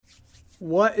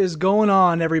What is going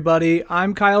on, everybody?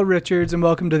 I'm Kyle Richards, and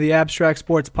welcome to the Abstract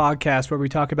Sports Podcast, where we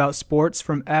talk about sports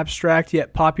from abstract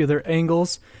yet popular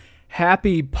angles.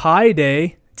 Happy Pi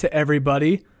Day to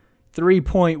everybody.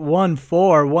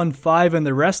 3.1415 and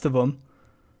the rest of them.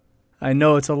 I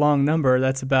know it's a long number.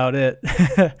 That's about it.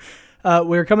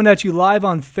 We're coming at you live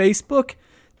on Facebook.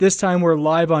 This time we're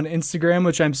live on Instagram,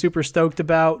 which I'm super stoked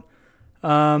about.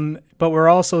 But we're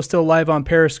also still live on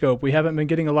Periscope. We haven't been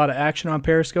getting a lot of action on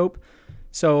Periscope,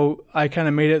 so I kind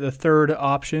of made it the third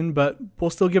option, but we'll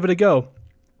still give it a go.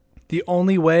 The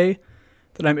only way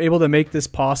that I'm able to make this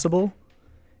possible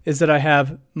is that I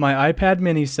have my iPad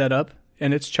mini set up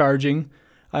and it's charging.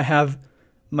 I have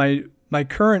my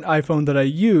current iPhone that I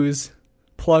use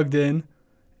plugged in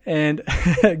and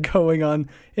going on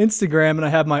Instagram, and I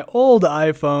have my old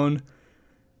iPhone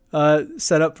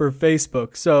set up for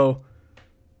Facebook.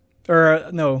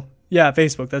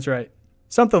 Facebook, that's right.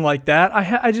 Something like that.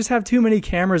 I just have too many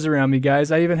cameras around me,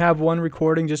 guys. I even have one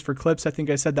recording just for clips. I think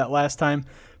I said that last time.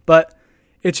 But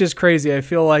it's just crazy. I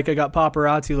feel like I got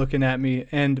paparazzi looking at me.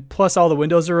 And plus all the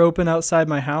windows are open outside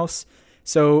my house.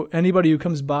 So anybody who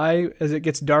comes by, as it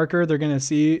gets darker, they're going to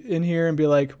see in here and be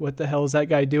like, what the hell is that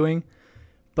guy doing?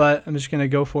 But I'm just going to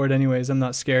go for it anyways. I'm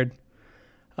not scared.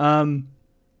 Wow,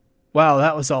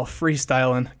 that was all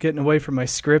freestyling. Getting away from my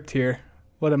script here.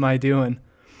 What am I doing?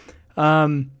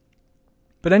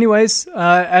 But anyways,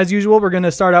 as usual, we're going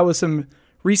to start out with some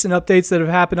recent updates that have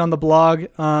happened on the blog,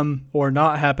 or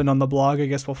not happened on the blog. I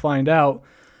guess we'll find out.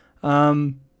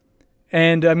 And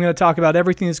I'm going to talk about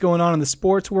everything that's going on in the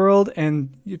sports world.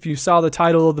 And if you saw the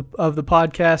title of the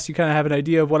podcast, you kind of have an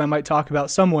idea of what I might talk about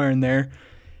somewhere in there.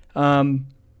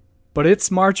 But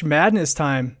it's March Madness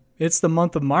time. It's the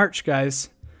month of March, guys.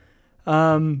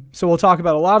 So we'll talk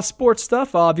about a lot of sports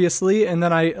stuff, obviously. And then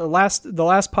the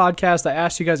last podcast, I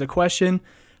asked you guys a question.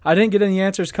 I didn't get any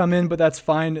answers come in, but that's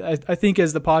fine. I think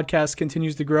as the podcast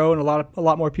continues to grow and a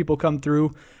lot more people come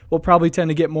through, we'll probably tend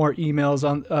to get more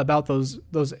emails about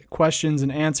those questions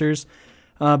and answers.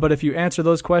 But if you answer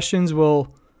those questions,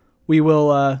 we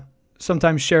will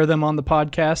sometimes share them on the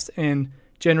podcast and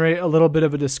generate a little bit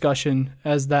of a discussion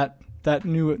as that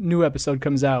new episode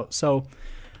comes out. So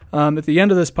at the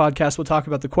end of this podcast, we'll talk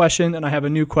about the question, and I have a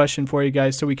new question for you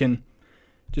guys so we can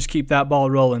just keep that ball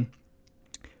rolling.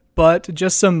 But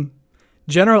just some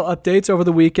general updates. Over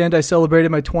the weekend, I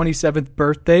celebrated my 27th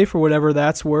birthday, for whatever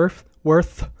that's worth.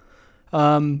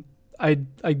 I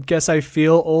guess I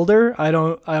feel older. I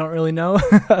don't really know.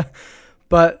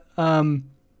 But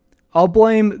I'll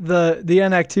blame the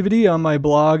inactivity on my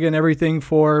blog and everything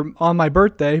on my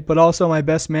birthday, but also my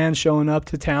best man showing up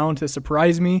to town to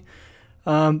surprise me.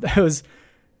 That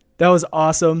was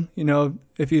awesome. You know,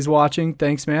 if he's watching,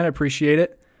 thanks, man. I appreciate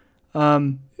it.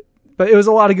 But it was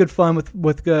a lot of good fun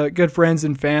with good friends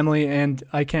and family, and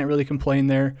I can't really complain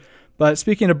there. But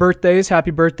speaking of birthdays,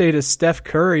 happy birthday to Steph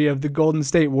Curry of the Golden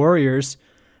State Warriors.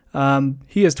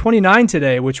 He is 29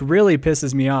 today, which really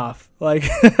pisses me off. Like,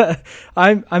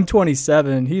 I'm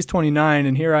 27, he's 29,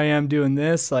 and here I am doing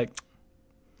this. Like,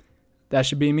 that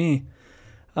should be me.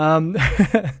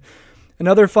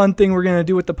 Another fun thing we're going to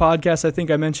do with the podcast, I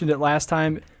think I mentioned it last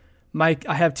time, I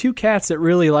have two cats that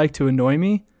really like to annoy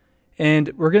me,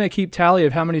 and we're going to keep tally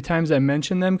of how many times I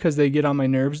mention them because they get on my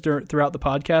nerves throughout the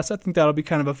podcast. I think that'll be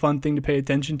kind of a fun thing to pay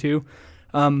attention to,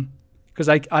 because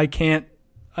I can't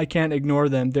ignore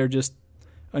them. They're just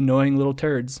annoying little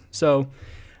turds. So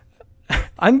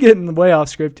I'm getting way off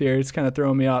script here. It's kind of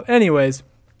throwing me off. Anyways,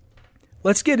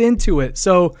 let's get into it.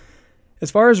 So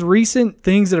as far as recent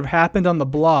things that have happened on the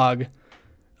blog,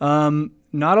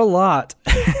 not a lot.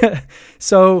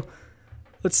 So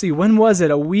let's see, when was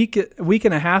it? A week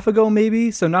and a half ago,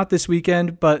 maybe? So not this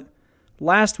weekend, but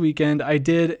last weekend I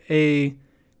did a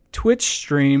Twitch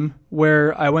stream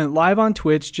where I went live on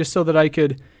Twitch just so that I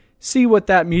could see what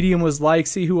that medium was like,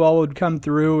 see who all would come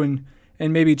through and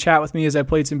maybe chat with me as I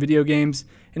played some video games.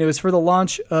 And it was for the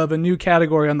launch of a new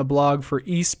category on the blog for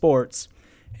esports.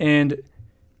 And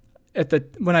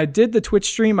when I did the Twitch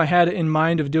stream, I had in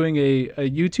mind of doing a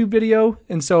YouTube video.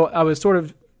 And so I was sort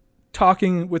of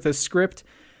talking with a script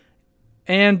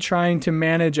and trying to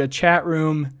manage a chat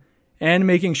room and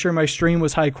making sure my stream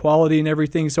was high quality and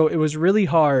everything. So it was really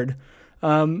hard.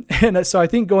 And so I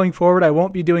think going forward, I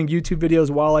won't be doing YouTube videos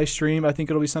while I stream. I think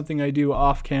it'll be something I do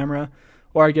off camera,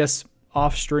 or I guess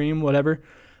off stream, whatever.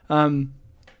 I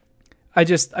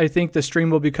think the stream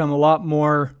will become a lot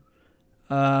more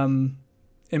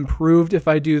improved if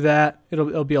I do that.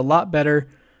 It'll be a lot better.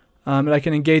 And I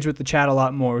can engage with the chat a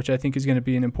lot more, which I think is going to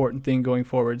be an important thing going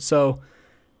forward. So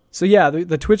yeah,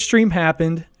 the Twitch stream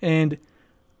happened, and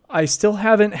I still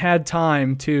haven't had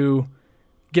time to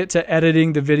get to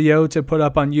editing the video to put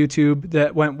up on YouTube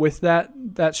that went with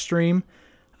that stream.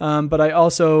 But I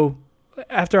also,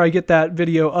 after I get that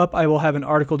video up, I will have an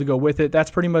article to go with it.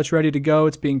 That's pretty much ready to go.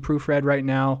 It's being proofread right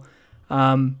now.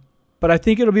 But I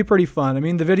think it'll be pretty fun. I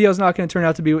mean, the video is not going to turn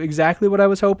out to be exactly what I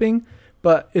was hoping,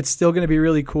 but it's still going to be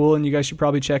really cool, and you guys should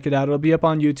probably check it out. It'll be up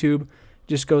on YouTube.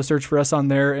 Just go search for us on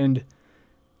there and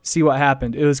see what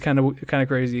happened. It was kind of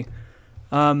crazy.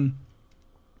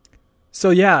 So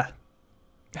yeah,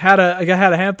 I had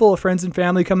a handful of friends and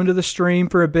family come into the stream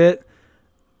for a bit.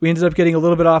 We ended up getting a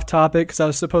little bit off topic because I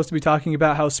was supposed to be talking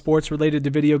about how sports related to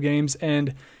video games,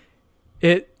 and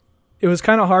it was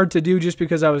kind of hard to do just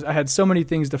because I had so many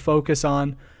things to focus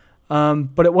on.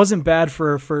 But it wasn't bad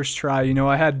for a first try. You know,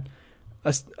 I had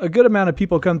a good amount of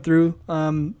people come through,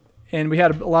 and we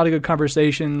had a lot of good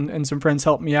conversation, and some friends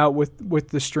helped me out with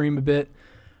the stream a bit.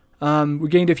 We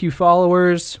gained a few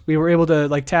followers. We were able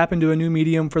to tap into a new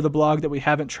medium for the blog that we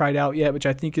haven't tried out yet, which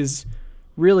I think is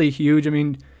really huge. I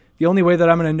mean, the only way that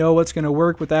I'm going to know what's going to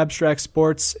work with abstract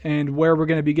sports and where we're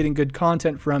going to be getting good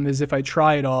content from is if I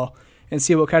try it all and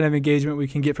see what kind of engagement we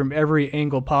can get from every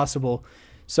angle possible.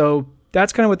 So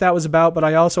that's kind of what that was about, but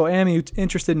I also am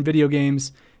interested in video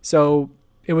games, so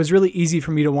it was really easy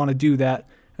for me to want to do that,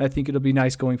 and I think it'll be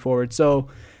nice going forward. So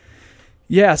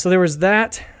yeah, so there was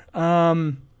that.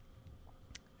 And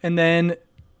then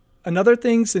another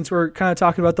thing, since we're kind of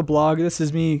talking about the blog, this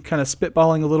is me kind of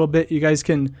spitballing a little bit. You guys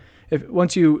can,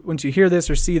 once you hear this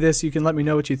or see this, you can let me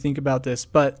know what you think about this.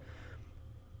 But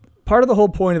part of the whole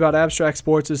point about abstract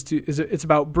sports is it's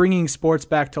about bringing sports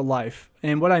back to life.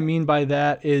 And what I mean by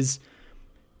that is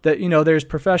that, you know, there's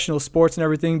professional sports and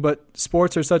everything, but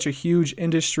sports are such a huge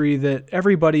industry that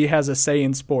everybody has a say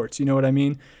in sports. You know what I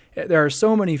mean? There are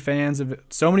so many fans of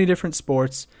so many different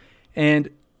sports,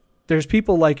 and there's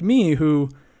people like me who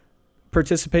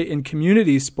participate in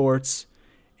community sports,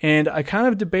 and I kind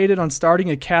of debated on starting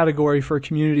a category for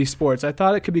community sports. I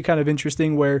thought it could be kind of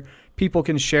interesting where people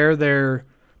can share their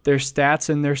stats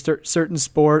in their certain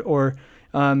sport, or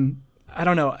I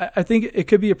don't know. I think it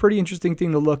could be a pretty interesting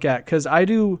thing to look at, because I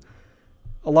do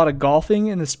a lot of golfing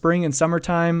in the spring and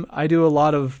summertime. I do a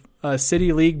lot of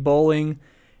city league bowling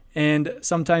and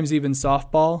sometimes even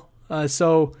softball.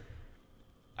 So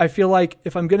I feel like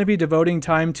if I'm going to be devoting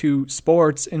time to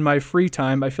sports in my free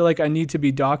time, I feel like I need to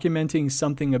be documenting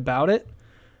something about it.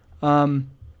 I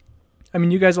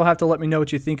mean, you guys will have to let me know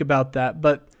what you think about that.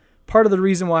 But part of the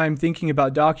reason why I'm thinking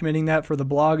about documenting that for the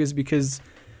blog is because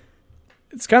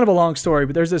it's kind of a long story,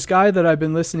 but there's this guy that I've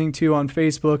been listening to on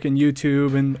Facebook and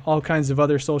YouTube and all kinds of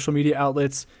other social media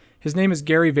outlets. His name is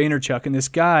Gary Vaynerchuk, and this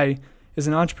guy is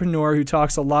an entrepreneur who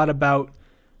talks a lot about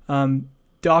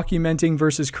documenting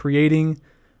versus creating.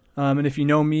 And if you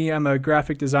know me, I'm a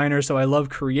graphic designer, so I love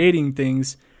creating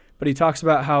things. But he talks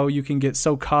about how you can get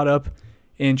so caught up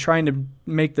in trying to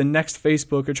make the next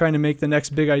Facebook or trying to make the next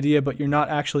big idea, but you're not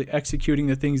actually executing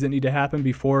the things that need to happen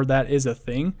before that is a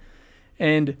thing.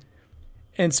 And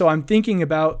so I'm thinking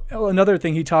about, another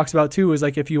thing he talks about too is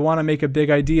if you want to make a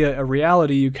big idea a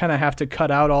reality, you kind of have to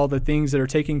cut out all the things that are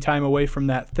taking time away from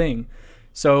that thing.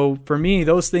 So for me,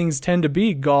 those things tend to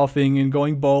be golfing and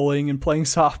going bowling and playing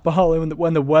softball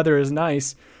when the weather is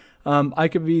nice. I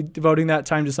could be devoting that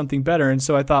time to something better. And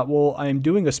so I thought, well, I am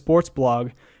doing a sports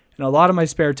blog, and a lot of my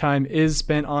spare time is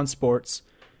spent on sports,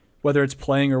 whether it's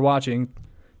playing or watching.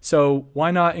 So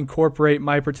why not incorporate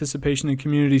my participation in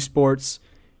community sports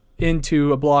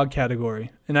into a blog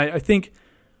category? And I think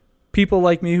people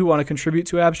like me who want to contribute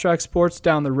to abstract sports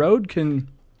down the road can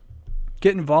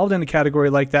get involved in a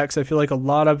category like that, because I feel like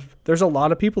there's a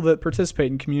lot of people that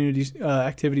participate in community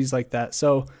activities like that.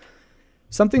 So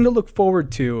something to look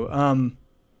forward to.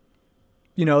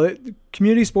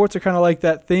 Community sports are kind of like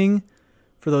that thing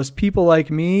for those people like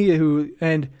me who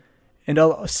and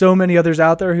so many others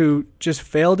out there who just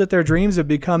failed at their dreams of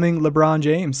becoming LeBron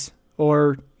James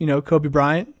or Kobe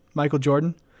Bryant, Michael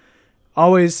Jordan.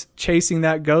 Always chasing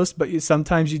that ghost, but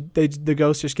sometimes the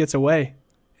ghost just gets away.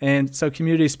 And so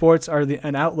community sports are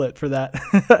an outlet for that.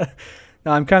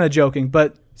 Now, I'm kind of joking,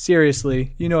 but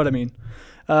seriously, you know what I mean.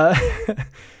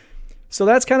 So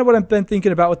that's kind of what I've been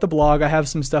thinking about with the blog. I have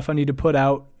some stuff I need to put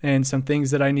out and some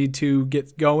things that I need to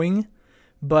get going.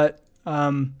 But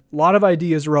a lot of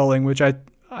ideas rolling, which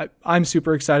I'm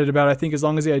super excited about. I think as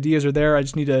long as the ideas are there, I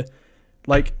just need to,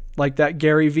 like that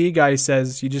Gary V guy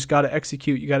says, you just got to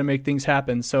execute. You got to make things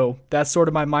happen. So that's sort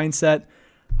of my mindset.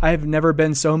 I have never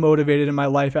been so motivated in my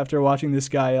life after watching this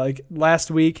guy. Last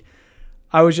week,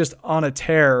 I was just on a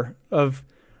tear of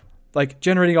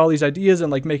generating all these ideas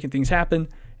and making things happen.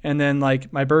 And then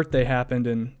my birthday happened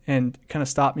and kind of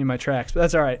stopped me in my tracks, but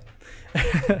that's all right.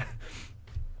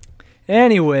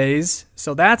 Anyways,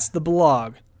 so that's the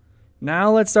blog.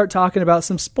 Now let's start talking about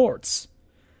some sports.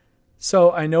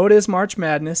 So I know it is March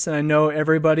Madness, and I know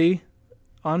everybody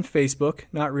on Facebook,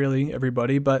 not really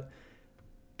everybody, but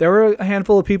there were a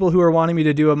handful of people who were wanting me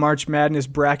to do a March Madness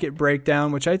bracket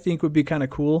breakdown, which I think would be kind of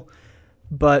cool.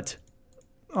 But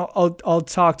I'll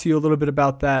talk to you a little bit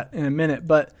about that in a minute.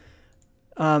 But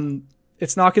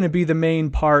it's not going to be the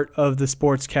main part of the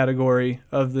sports category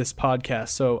of this podcast.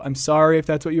 So I'm sorry if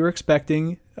that's what you were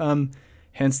expecting.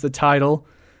 Hence the title,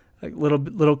 a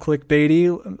little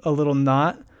clickbaity, a little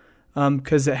not,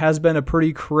 because it has been a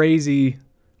pretty crazy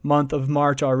month of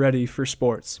March already for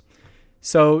sports.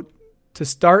 So to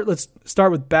start, let's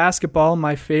start with basketball,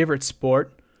 my favorite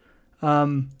sport.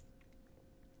 To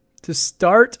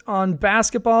start on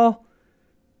basketball,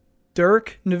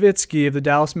 Dirk Nowitzki of the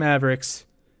Dallas Mavericks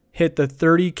hit the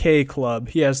 30K club.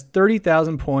 He has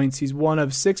 30,000 points. He's one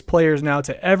of 6 players now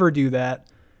to ever do that.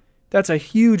 That's a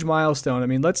huge milestone. I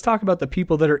mean, let's talk about the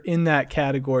people that are in that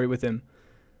category with him.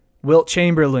 Wilt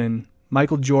Chamberlain,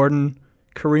 Michael Jordan,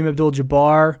 Kareem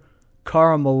Abdul-Jabbar,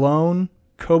 Karl Malone,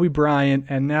 Kobe Bryant,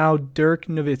 and now Dirk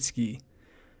Nowitzki.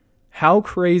 How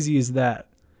crazy is that?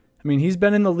 I mean, he's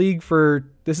been in the league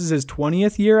this is his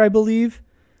 20th year, I believe.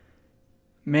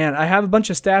 Man, I have a bunch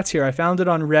of stats here. I found it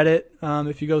on Reddit.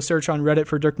 If you go search on Reddit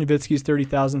for Dirk Nowitzki's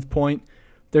 30,000th point,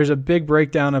 there's a big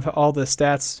breakdown of all the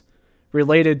stats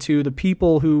related to the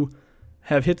people who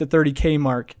have hit the 30K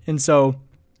mark. And so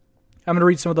I'm going to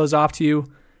read some of those off to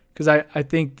you because I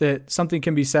think that something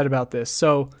can be said about this.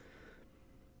 So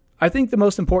I think the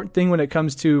most important thing when it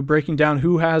comes to breaking down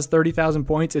who has 30,000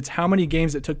 points, it's how many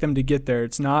games it took them to get there.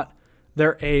 It's not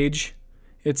their age.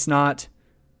 It's not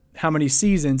how many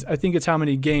seasons. I think it's how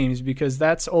many games, because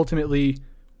that's ultimately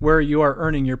where you are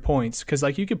earning your points. Because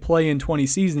like you could play in 20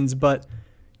 seasons, but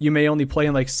you may only play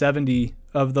in like 70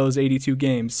 of those 82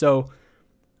 games. So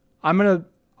I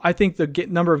think the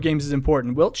number of games is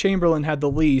important. Wilt Chamberlain had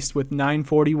the least with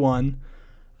 941.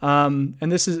 And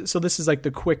this is like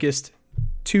the quickest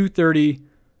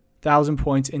 230,000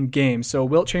 points in games. So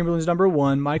Wilt Chamberlain's number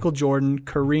 1, Michael Jordan,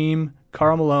 Kareem,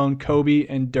 Karl Malone, Kobe,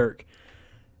 and Dirk.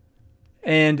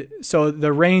 And so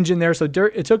the range in there, so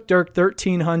it took Dirk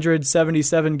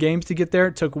 1,377 games to get there.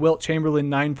 It took Wilt Chamberlain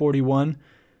 941.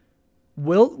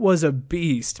 Wilt was a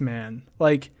beast, man.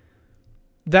 Like,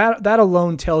 that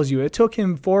alone tells you it took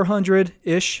him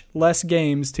 400-ish less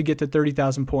games to get to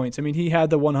 30,000 points. I mean, he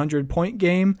had the 100-point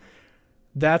game.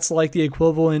 That's like the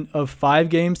equivalent of 5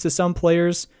 games to some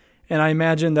players, and I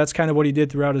imagine that's kind of what he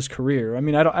did throughout his career. I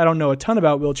mean, I don't know a ton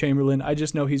about Wilt Chamberlain. I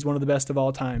just know he's one of the best of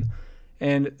all time.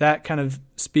 And that kind of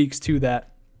speaks to that.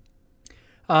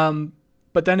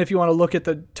 But then if you want to look at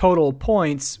the total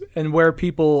points and where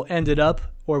people ended up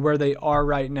or where they are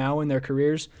right now in their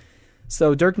careers.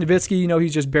 So Dirk Nowitzki,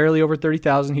 he's just barely over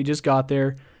 30,000. He just got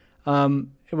there.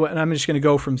 And I'm just going to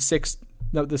go from the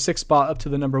 6th spot up to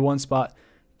the number 1 spot.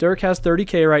 Dirk has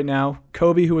 30K right now.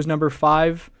 Kobe, who was number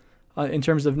 5 in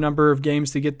terms of number of games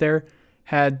to get there,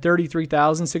 had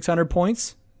 33,600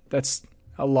 points. That's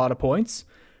a lot of points.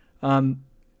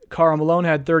 Karl Malone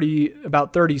had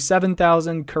about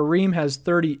 37,000. Kareem has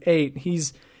 38.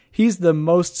 He's the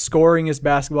most scoringest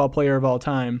basketball player of all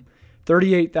time.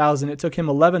 38,000. It took him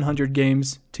 1,100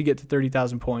 games to get to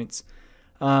 30,000 points.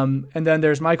 And then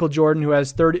there's Michael Jordan, who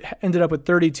has ended up with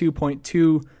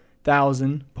 32.2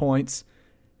 thousand points,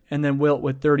 and then Wilt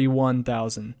with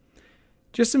 31,000.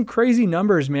 Just some crazy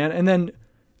numbers, man. And then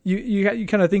you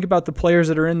kind of think about the players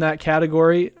that are in that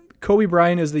category. Kobe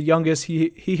Bryant is the youngest.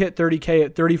 He hit 30K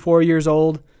at 34 years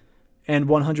old and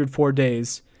 104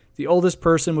 days. The oldest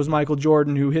person was Michael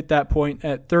Jordan, who hit that point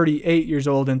at 38 years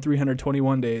old and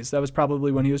 321 days. That was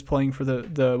probably when he was playing for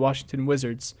the Washington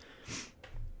Wizards.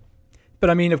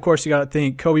 But, I mean, of course, you got to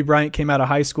think Kobe Bryant came out of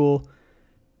high school.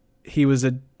 He was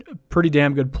a pretty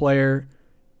damn good player.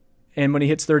 And when he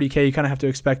hits 30K, you kind of have to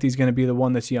expect he's going to be the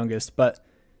one that's youngest. But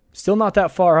still not that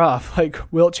far off. Like,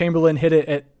 Wilt Chamberlain hit it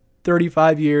at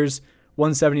 35 years,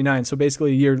 179, so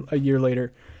basically a year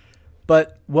later.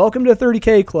 But welcome to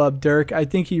 30K Club, Dirk. I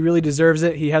think he really deserves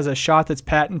it. He has a shot that's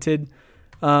patented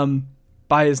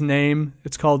by his name.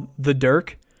 It's called The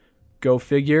Dirk. Go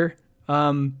figure.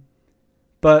 But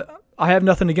I have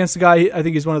nothing against the guy. I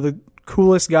think he's one of the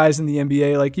coolest guys in the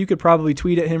NBA. Like, you could probably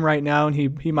tweet at him right now and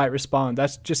he might respond.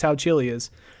 That's just how chill he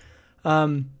is.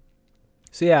 So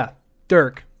yeah,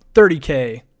 Dirk,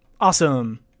 30K.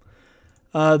 Awesome.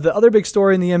 The other big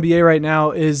story in the NBA right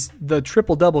now is the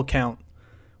triple-double count.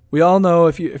 We all know,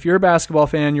 if you're a basketball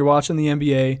fan, you're watching the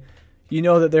NBA, you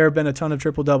know that there have been a ton of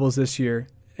triple-doubles this year.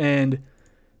 And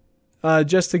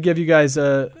just to give you guys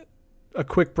a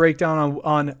quick breakdown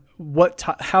on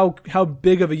how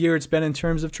big of a year it's been in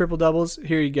terms of triple doubles.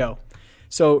 Here you go.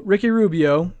 So Ricky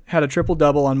Rubio had a triple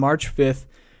double on March 5th,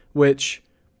 which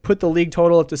put the league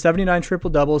total up to 79 triple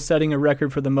doubles, setting a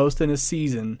record for the most in a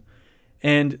season.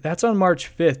 And that's on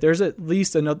March 5th. There's at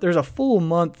least there's a full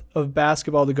month of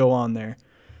basketball to go on there.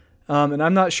 And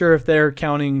I'm not sure if they're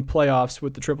counting playoffs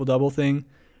with the triple double thing,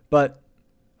 but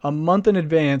a month in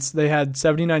advance they had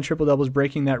 79 triple doubles,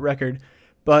 breaking that record.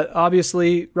 But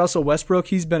obviously Russell Westbrook,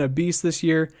 he's been a beast this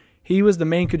year. He was the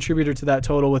main contributor to that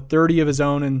total with 30 of his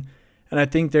own, and I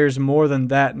think there's more than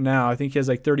that now. I think he has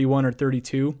like 31 or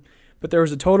 32. But there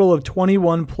was a total of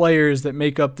 21 players that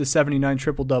make up the 79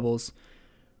 triple-doubles,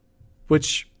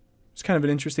 which is kind of an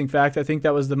interesting fact. I think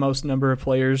that was the most number of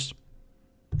players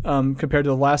compared to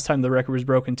the last time the record was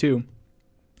broken too.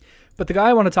 But the guy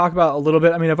I want to talk about a little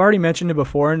bit, I mean, I've already mentioned it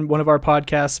before in one of our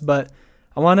podcasts, but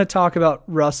I want to talk about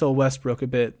Russell Westbrook a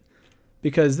bit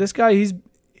because this guy,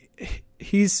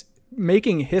 he's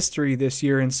making history this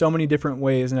year in so many different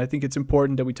ways, and I think it's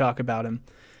important that we talk about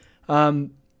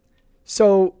him.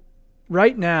 So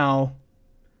right now,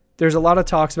 there's a lot of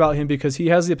talks about him because he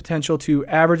has the potential to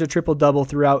average a triple-double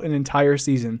throughout an entire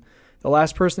season. The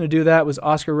last person to do that was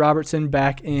Oscar Robertson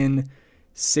back in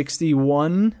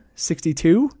 61,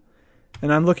 62.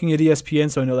 And I'm looking at ESPN,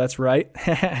 so I know that's right.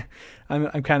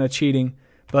 I'm kind of cheating.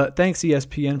 But thanks,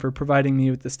 ESPN, for providing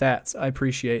me with the stats. I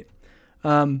appreciate.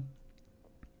 But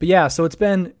yeah, so it's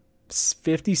been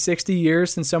 50, 60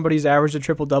 years since somebody's averaged a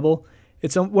triple-double.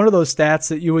 It's one of those stats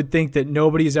that you would think that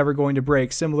nobody's ever going to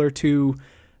break, similar to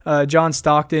John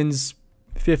Stockton's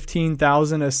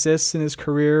 15,000 assists in his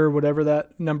career, whatever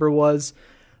that number was.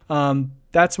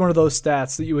 That's one of those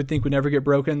stats that you would think would never get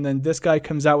broken. Then this guy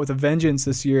comes out with a vengeance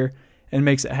this year and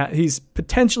makes it. He's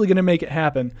potentially going to make it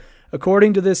happen.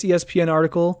 According to this ESPN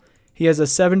article, he has a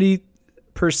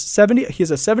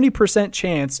 70%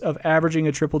 chance of averaging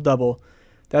a triple double.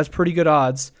 That's pretty good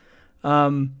odds.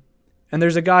 And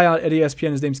there's a guy at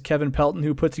ESPN, his name's Kevin Pelton,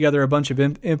 who put together a bunch of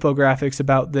infographics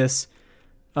about this,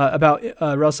 about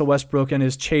Russell Westbrook and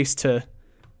his chase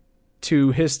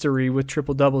to history with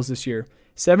triple doubles this year.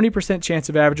 70% chance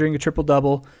of averaging a triple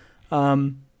double.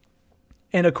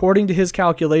 And according to his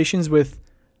calculations with,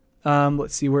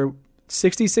 we're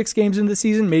 66 games into the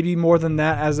season, maybe more than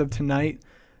that as of tonight.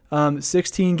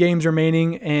 16 games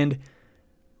remaining, and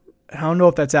I don't know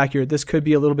if that's accurate. This could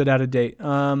be a little bit out of date.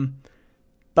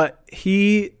 But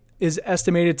he is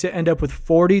estimated to end up with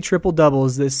 40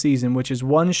 triple-doubles this season, which is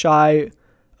one shy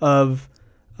of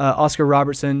Oscar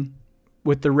Robertson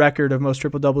with the record of most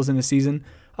triple-doubles in a season.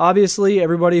 Obviously,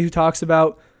 everybody who talks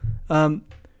about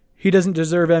he doesn't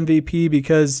deserve MVP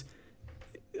because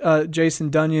Jason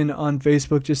Dunyan on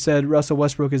Facebook just said Russell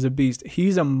Westbrook is a beast.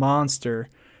 He's a monster.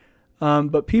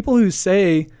 But people who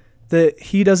say that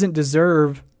he doesn't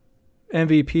deserve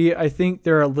MVP, I think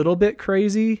they're a little bit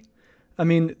crazy. I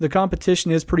mean, the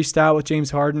competition is pretty stout with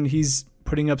James Harden. He's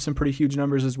putting up some pretty huge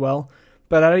numbers as well.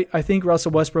 But I think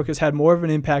Russell Westbrook has had more of an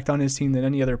impact on his team than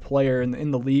any other player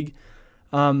in the league.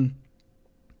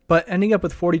 But ending up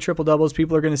with 40 triple-doubles,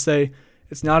 people are going to say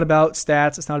it's not about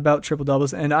stats, it's not about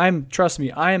triple-doubles. And trust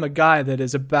me, I am a guy that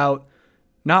is about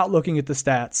not looking at the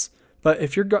stats. But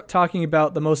if you're talking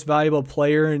about the most valuable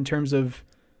player in terms of,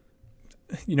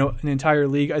 an entire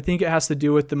league, I think it has to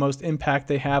do with the most impact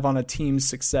they have on a team's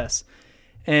success.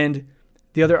 And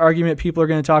the other argument people are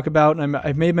going to talk about, and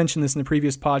I may have mentioned this in the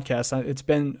previous podcast, it's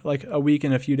been like a week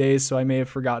and a few days, so I may have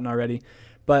forgotten already.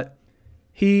 But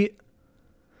I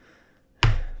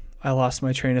lost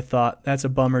my train of thought. That's a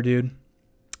bummer, dude.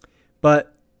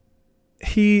 But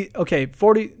 40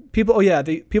 people,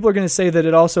 people are going to say that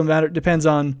it also depends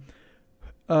on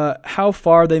how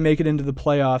far they make it into the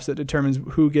playoffs. That determines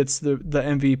who gets the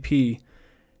MVP.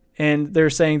 And they're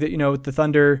saying that, with the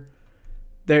Thunder,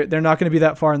 they're not going to be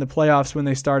that far in the playoffs when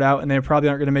they start out, and they probably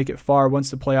aren't going to make it far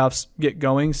once the playoffs get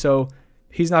going. So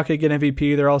he's not going to get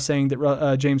MVP. They're all saying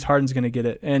that James Harden's going to get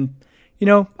it. And,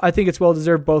 I think it's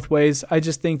well-deserved both ways. I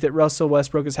just think that Russell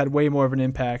Westbrook has had way more of an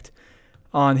impact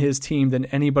on his team than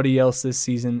anybody else this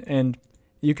season. And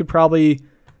you could probably,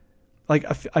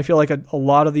 I feel like a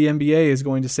lot of the NBA is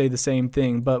going to say the same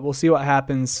thing, but we'll see what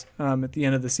happens at the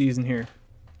end of the season here.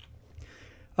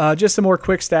 Just some more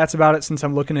quick stats about it since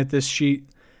I'm looking at this sheet.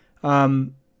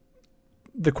 The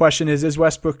question is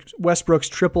Westbrook's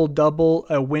triple-double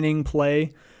a winning play,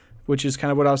 which is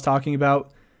kind of what I was talking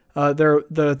about.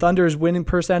 The Thunder's winning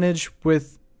percentage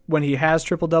when he has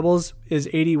triple-doubles is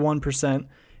 81%,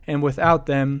 and without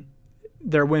them,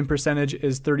 their win percentage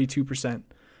is 32%.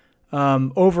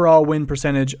 Overall win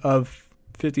percentage of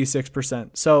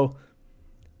 56%. So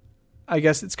I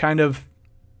guess it's kind of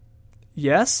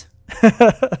yes.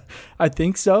 I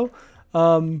think so.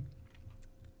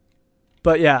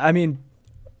 But yeah, I mean,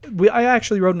 I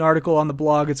actually wrote an article on the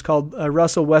blog. It's called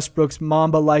Russell Westbrook's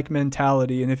Mamba-like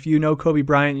mentality. And if you know Kobe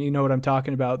Bryant, you know what I'm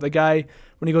talking about. The guy,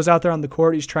 when he goes out there on the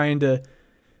court, he's trying to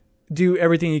do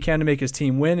everything he can to make his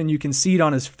team win, and you can see it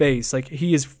on his face. Like,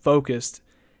 he is focused,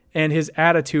 and his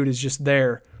attitude is just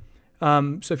there.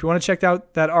 So if you want to check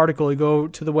out that article, you go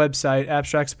to the website,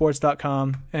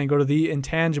 abstractsports.com, and go to the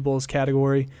intangibles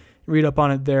category. Read up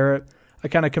on it there. I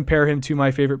kind of compare him to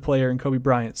my favorite player in Kobe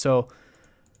Bryant. So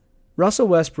Russell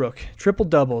Westbrook, triple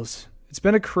doubles. It's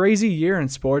been a crazy year in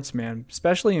sports, man,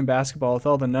 especially in basketball with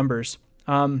all the numbers.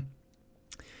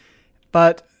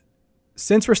 But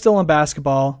since we're still on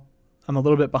basketball, I'm a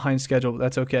little bit behind schedule, but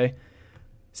that's okay.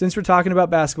 Since we're talking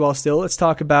about basketball still, let's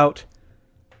talk about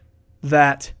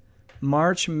that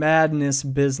March Madness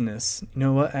business. You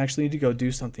know what? I actually need to go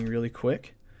do something really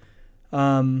quick.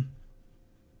 Sorry,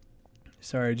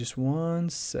 just one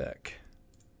sec.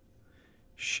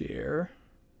 Share.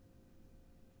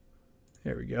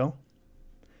 There we go.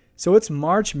 So it's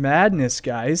March Madness,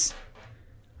 guys.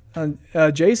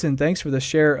 Jason, thanks for the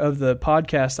share of the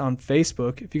podcast on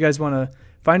Facebook. If you guys want to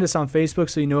find us on Facebook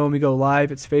so you know when we go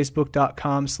live, it's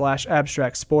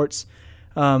facebook.com/abstractsports.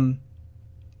 I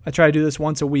try to do this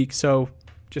once a week, so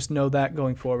just know that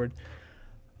going forward.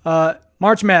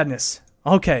 March Madness.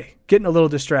 Okay, getting a little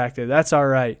distracted. That's all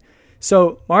right.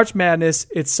 So March Madness,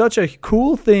 it's such a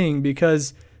cool thing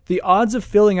because the odds of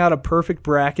filling out a perfect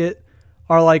bracket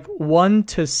are like 1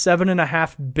 to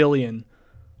 7.5 billion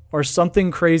or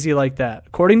something crazy like that.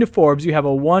 According to Forbes, you have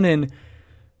a 1 in,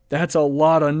 that's a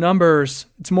lot of numbers.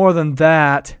 It's more than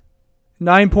that.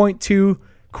 9.2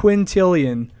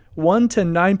 quintillion. 1 to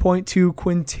 9.2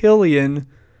 quintillion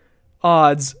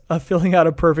odds of filling out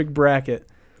a perfect bracket.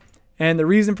 And the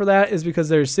reason for that is because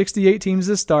there's 68 teams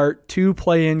to start, 2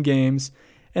 play-in games,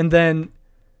 and then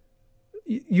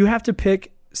you have to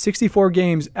pick 64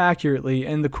 games accurately.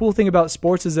 And the cool thing about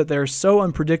sports is that they're so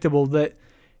unpredictable that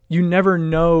you never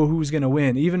know who's going to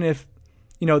win. Even if,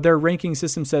 you know, their ranking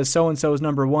system says so-and-so is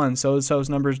number 1, so-and-so is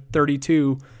number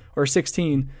 32 or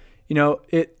 16, you know,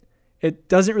 it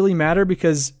doesn't really matter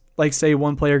because, like, say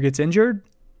one player gets injured,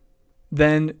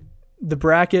 then the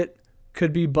bracket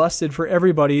could be busted for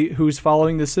everybody who's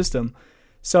following the system.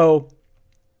 So,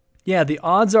 yeah, the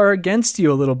odds are against you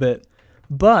a little bit.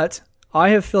 But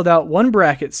I have filled out one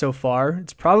bracket so far.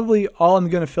 It's probably all I'm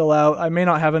going to fill out. I may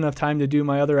not have enough time to do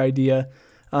my other idea.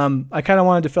 I kind of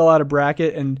wanted to fill out a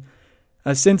bracket, and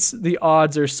since the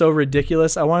odds are so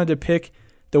ridiculous, I wanted to pick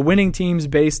the winning teams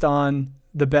based on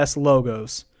the best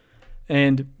logos.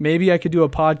 And maybe I could do a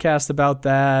podcast about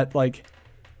that, like,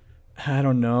 I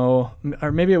don't know.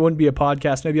 Or maybe it wouldn't be a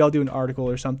podcast. Maybe I'll do an article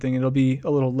or something. It'll be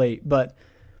a little late, but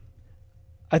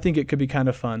I think it could be kind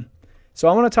of fun. So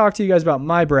I want to talk to you guys about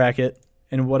my bracket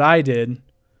and what I did,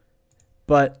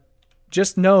 but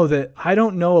just know that I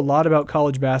don't know a lot about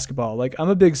college basketball. Like, I'm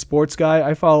a big sports guy.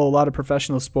 I follow a lot of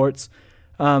professional sports.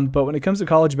 But when it comes to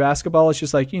college basketball, it's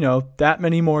just like, you know, that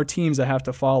many more teams I have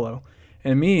to follow.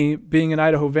 And me, being an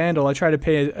Idaho Vandal, I try to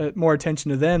pay more attention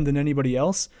to them than anybody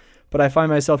else. But I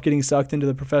find myself getting sucked into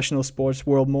the professional sports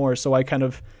world more, so I kind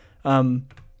of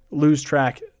lose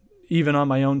track even on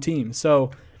my own team.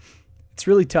 So it's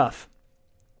really tough.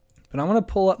 But I want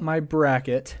to pull up my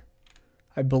bracket.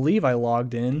 I believe I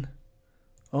logged in.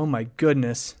 Oh my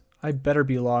goodness. I better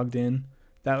be logged in.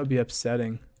 That would be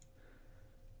upsetting.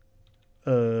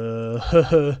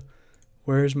 Where's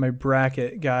my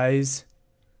bracket, guys?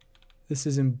 This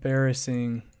is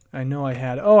embarrassing. I know I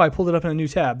had. Oh, I pulled it up in a new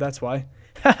tab. That's why.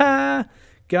 Haha,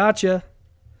 gotcha.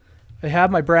 I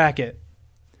have my bracket.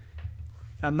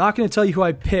 I'm not going to tell you who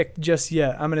I picked just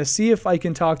yet. I'm going to see if I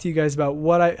can talk to you guys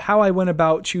about how I went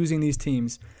about choosing these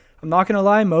teams. I'm not going to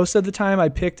lie. Most of the time, I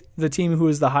picked the team who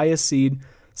was the highest seed.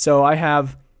 So I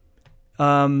have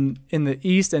in the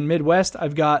East and Midwest,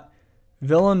 I've got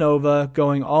Villanova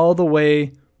going all the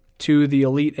way to the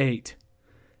Elite Eight,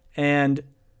 and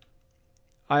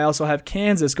I also have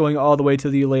Kansas going all the way to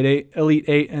the Elite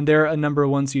Eight, and they're a number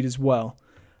 1 seed as well.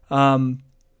 The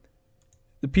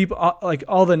people, like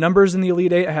all the numbers in the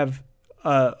Elite Eight, I have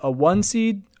a 1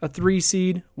 seed, a 3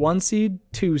 seed, 1 seed,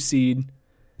 2 seed,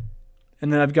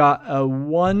 and then I've got a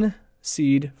 1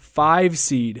 seed, 5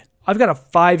 seed. I've got a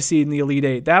 5 seed in the Elite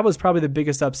Eight. That was probably the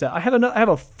biggest upset. I have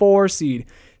a 4 seed.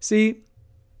 See,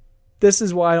 this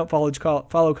is why I don't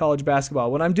follow college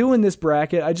basketball. When I'm doing this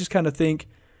bracket, I just kind of think,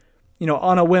 you know,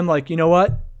 on a whim, like, you know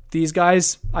what? These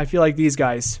guys, I feel like these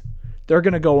guys, they're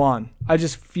going to go on. I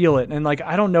just feel it. And, like,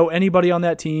 I don't know anybody on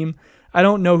that team. I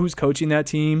don't know who's coaching that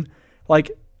team.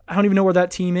 Like, I don't even know where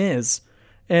that team is.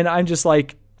 And I'm just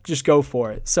like, just go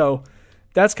for it. So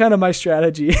that's kind of my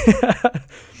strategy.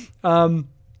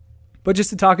 But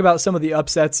just to talk about some of the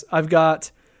upsets, I've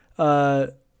got,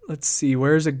 let's see,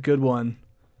 where's a good one?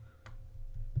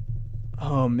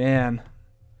 Oh, man.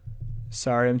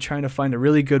 Sorry, I'm trying to find a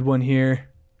really good one here.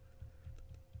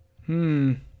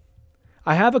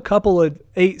 I have a couple of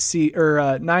 9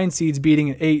 seeds beating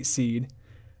an 8 seed.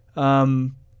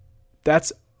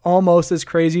 That's almost as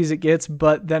crazy as it gets,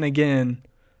 but then again,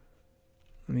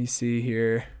 let me see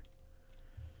here.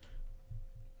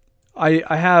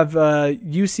 I have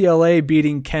UCLA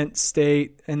beating Kent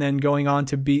State and then going on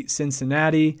to beat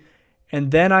Cincinnati.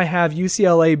 And then I have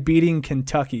UCLA beating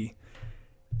Kentucky.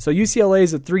 So UCLA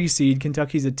is a 3 seed.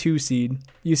 Kentucky's a 2 seed.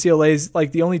 UCLA is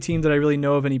like the only team that I really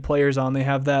know of any players on. They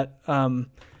have that,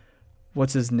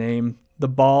 what's his name? The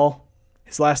Ball.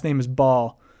 His last name is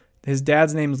Ball. His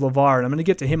dad's name is LeVar, and I'm going to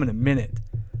get to him in a minute.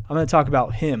 I'm going to talk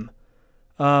about him.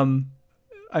 I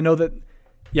know that,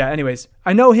 anyways,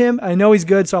 I know him. I know he's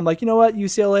good, so I'm like, you know what?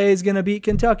 UCLA is going to beat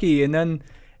Kentucky, and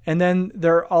then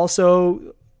they're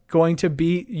also going to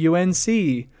beat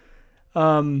UNC.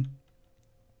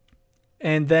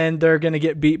 And then they're going to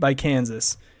get beat by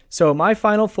Kansas. So my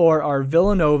Final Four are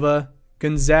Villanova,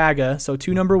 Gonzaga, so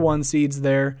 2 number 1 seeds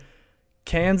there,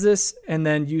 Kansas, and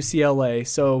then UCLA.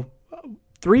 So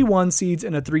 3 1 seeds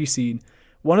and a 3 seed.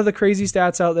 One of the crazy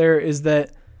stats out there is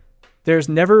that there's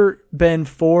never been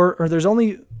there's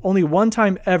only one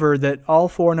time ever that all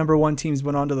 4 number 1 teams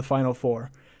went on to the Final Four.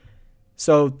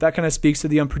 So that kind of speaks to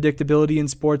the unpredictability in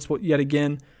sports yet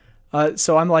again.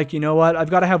 So I'm like, you know what? I've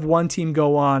got to have one team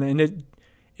go on. And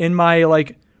in my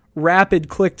like rapid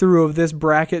click through of this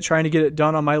bracket, trying to get it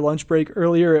done on my lunch break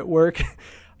earlier at work,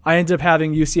 I ended up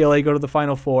having UCLA go to the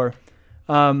Final Four.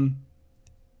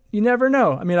 You never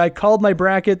know. I mean, I called my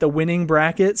bracket the winning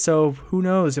bracket, so who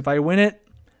knows? If I win it,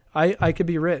 I could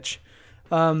be rich.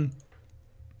 And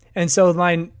so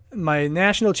my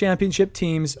national championship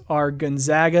teams are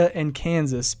Gonzaga and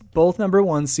Kansas, both number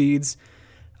 1 seeds.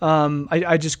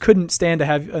 I just couldn't stand to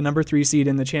have a number 3 seed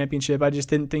in the championship. I just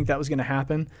didn't think that was going to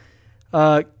happen.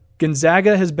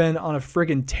 Gonzaga has been on a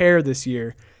friggin' tear this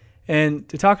year. And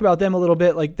to talk about them a little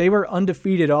bit, like they were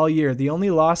undefeated all year. The only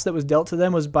loss that was dealt to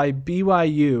them was by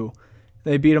BYU.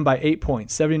 They beat them by 8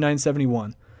 points,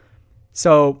 79-71.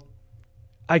 So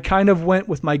I kind of went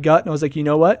with my gut and I was like, you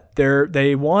know what?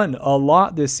 They won a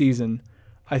lot this season.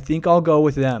 I think I'll go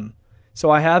with them.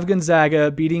 So I have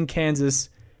Gonzaga beating Kansas,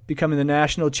 becoming the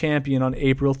national champion on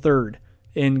April 3rd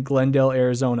in Glendale,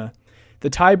 Arizona. The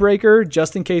tiebreaker,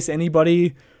 just in case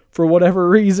anybody, for whatever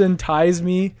reason, ties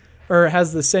me or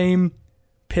has the same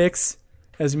picks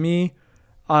as me,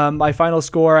 my final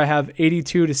score, I have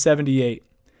 82-78.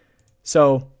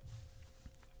 So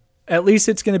at least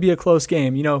it's going to be a close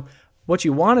game. You know, what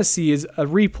you want to see is a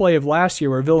replay of last year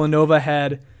where Villanova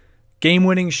had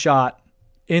game-winning shot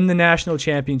in the national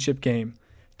championship game.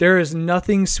 There is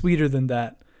nothing sweeter than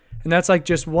that. And that's like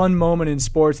just one moment in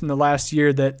sports in the last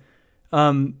year that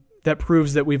that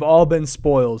proves that we've all been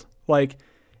spoiled. Like,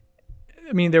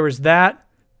 I mean, there was that,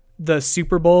 the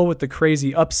Super Bowl with the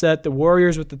crazy upset, the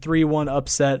Warriors with the 3-1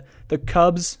 upset, the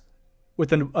Cubs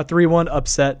with a 3-1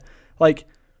 upset. Like,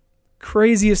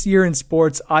 craziest year in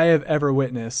sports I have ever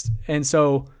witnessed. And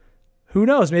so, who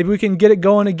knows? Maybe we can get it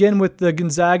going again with the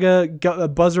Gonzaga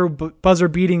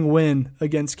buzzer-beating win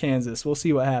against Kansas. We'll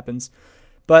see what happens.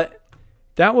 But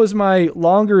that was my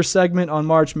longer segment on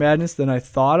March Madness than I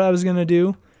thought I was going to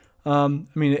do. I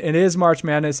mean, it is March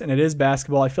Madness and it is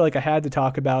basketball. I feel like I had to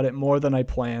talk about it more than I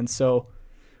planned. So,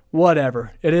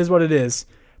 whatever. It is what it is.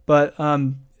 But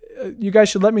you guys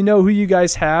should let me know who you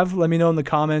guys have. Let me know in the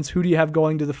comments. Who do you have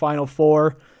going to the Final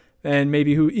Four? And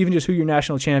maybe even just who your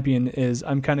national champion is.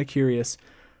 I'm kind of curious.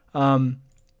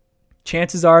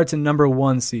 Chances are it's a number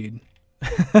 1 seed.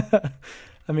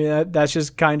 I mean, that's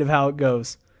just kind of how it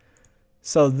goes.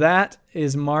 So that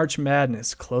is March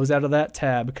Madness. Close out of that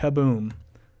tab. Kaboom.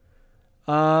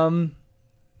 Now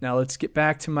let's get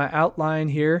back to my outline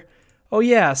here. Oh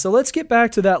yeah, so let's get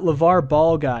back to that LeVar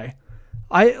Ball guy.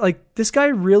 This guy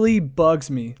really bugs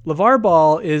me. LeVar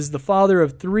Ball is the father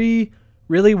of 3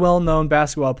 really well-known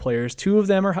basketball players. 2 of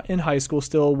them are in high school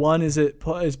still. One is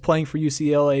playing for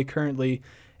UCLA currently,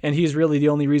 and he's really the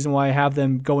only reason why I have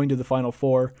them going to the Final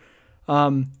Four.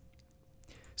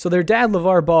 So their dad,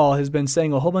 LeVar Ball, has been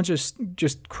saying a whole bunch of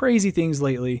just crazy things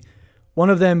lately. One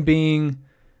of them being,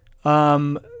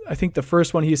 I think the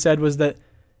first one he said was that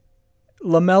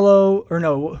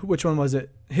which one was it?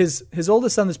 His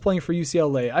oldest son is playing for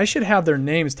UCLA. I should have their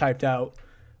names typed out.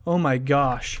 Oh my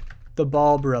gosh. The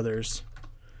Ball brothers.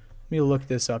 Let me look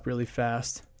this up really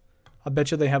fast. I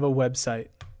bet you they have a website.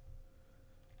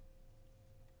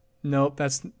 Nope,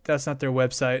 that's not their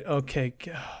website. Okay.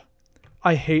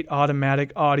 I hate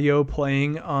automatic audio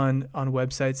playing on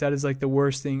websites. That is like the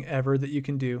worst thing ever that you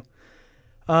can do.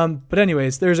 But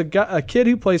anyways, there's a kid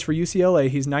who plays for UCLA.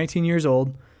 He's 19 years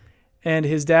old, and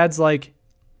his dad's like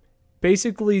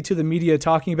basically to the media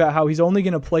talking about how he's only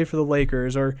going to play for the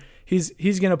Lakers, or he's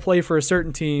going to play for a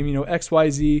certain team,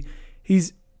 XYZ.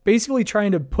 He's basically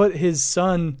trying to put his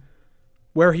son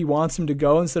where he wants him to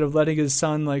go instead of letting his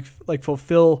son like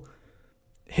fulfill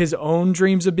his own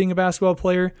dreams of being a basketball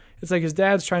player. It's like his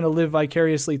dad's trying to live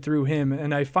vicariously through him,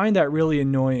 and I find that really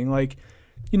annoying. Like,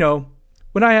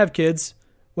 when I have kids,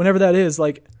 whenever that is,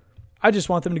 like, I just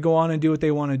want them to go on and do what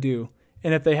they want to do.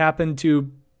 And if they happen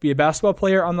to be a basketball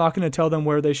player, I'm not going to tell them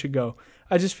where they should go.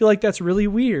 I just feel like that's really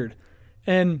weird.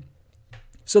 And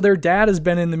so their dad has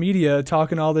been in the media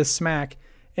talking all this smack,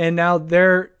 and now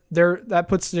that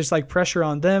puts just like pressure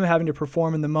on them having to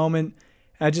perform in the moment.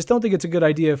 And I just don't think it's a good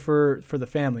idea for the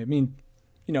family. I mean,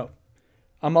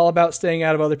 I'm all about staying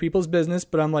out of other people's business,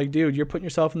 but I'm like, dude, you're putting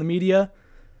yourself in the media.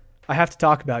 I have to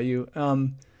talk about you.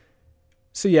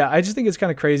 So yeah, I just think it's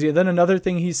kind of crazy. And then another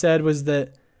thing he said was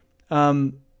that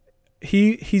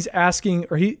he's asking,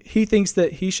 or he thinks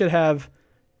that he should have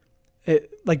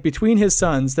it, like between his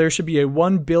sons, there should be a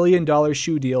 $1 billion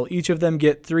shoe deal. Each of them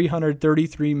get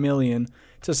 $333 million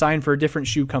to sign for different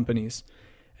shoe companies.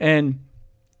 And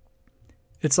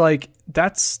it's like,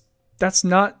 that's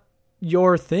not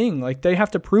your thing. Like, they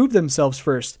have to prove themselves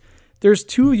first. There's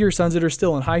two of your sons that are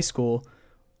still in high school.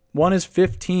 One is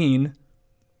 15,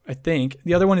 I think.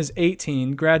 The other one is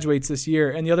 18, graduates this year.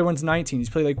 And the other one's 19.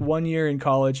 He's played like 1 year in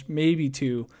college, maybe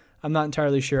 2. I'm not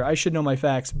entirely sure. I should know my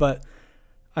facts, but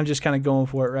I'm just kind of going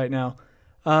for it right now.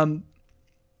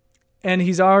 And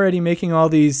he's already making all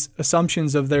these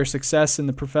assumptions of their success in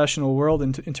the professional world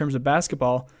in terms of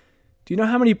basketball. Do you know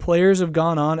how many players have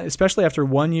gone on, especially after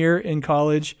 1 year in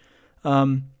college,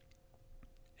 or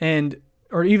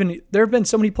even there have been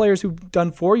so many players who've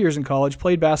done 4 years in college,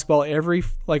 played basketball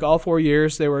all 4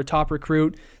 years. They were a top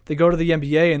recruit. They go to the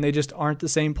NBA and they just aren't the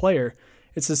same player.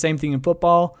 It's the same thing in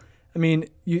football. I mean,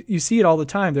 you see it all the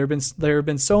time. There have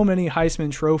been so many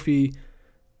Heisman Trophy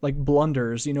like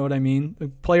blunders. You know what I mean? The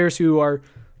players who are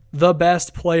the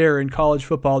best player in college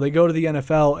football, they go to the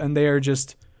NFL and they're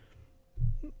just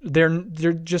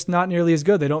not nearly as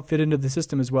good. They don't fit into the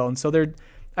system as well. And so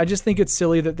I just think it's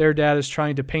silly that their dad is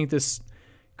trying to paint this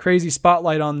crazy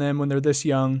spotlight on them when they're this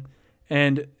young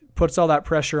and puts all that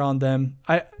pressure on them.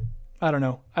 I don't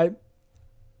know.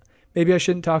 Maybe I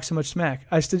shouldn't talk so much smack.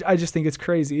 I just think it's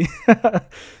crazy.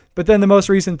 But then the most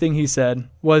recent thing he said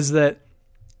was that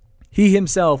he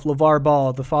himself, LeVar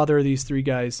Ball, the father of these three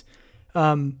guys,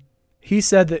 he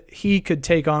said that he could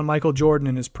take on Michael Jordan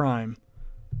in his prime.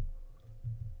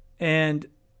 And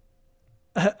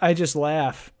I just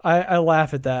laugh. I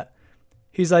laugh at that.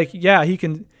 He's like, yeah, he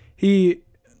can.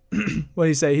 What do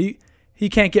you say? He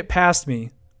can't get past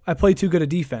me. I play too good a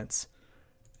defense.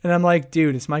 And I'm like,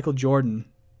 dude, it's Michael Jordan.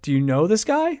 Do you know this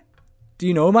guy? Do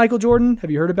you know Michael Jordan?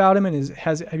 Have you heard about him? And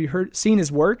have you seen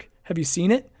his work? Have you seen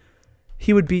it?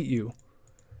 He would beat you.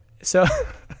 So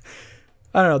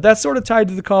I don't know. That's sort of tied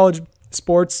to the college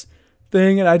sports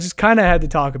thing, and I just kind of had to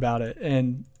talk about it,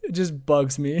 and it just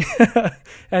bugs me.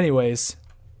 Anyways,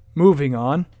 moving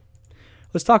on.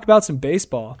 Let's talk about some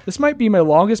baseball. This might be my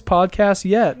longest podcast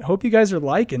yet. Hope you guys are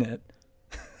liking it.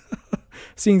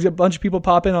 Seeing a bunch of people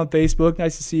pop in on Facebook.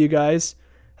 Nice to see you guys.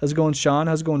 How's it going, Sean?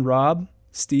 How's it going, Rob?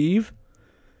 Steve?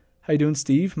 How you doing,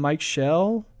 Steve? Mike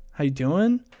Shell? How you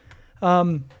doing?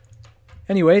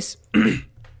 Anyways,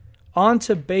 on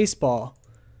to baseball.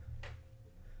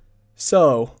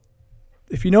 So,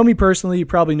 if you know me personally, you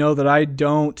probably know that I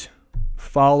don't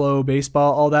follow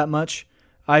baseball all that much.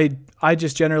 I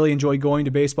just generally enjoy going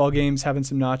to baseball games, having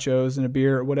some nachos and a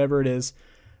beer or whatever it is.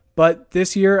 But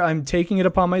this year, I'm taking it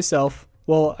upon myself.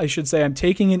 Well, I should say I'm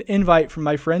taking an invite from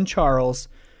my friend Charles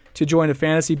to join a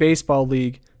fantasy baseball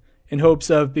league in hopes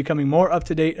of becoming more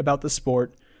up-to-date about the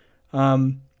sport.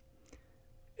 And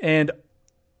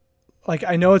like,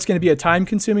 I know it's going to be a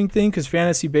time-consuming thing because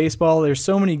fantasy baseball, there's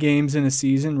so many games in a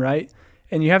season, right?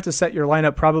 And you have to set your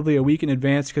lineup probably a week in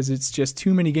advance because it's just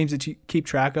too many games to keep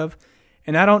track of.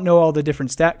 And I don't know all the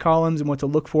different stat columns and what to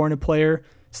look for in a player,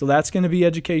 so that's going to be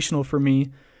educational for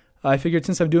me. I figured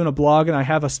since I'm doing a blog and I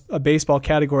have a baseball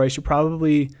category, I should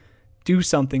probably do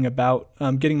something about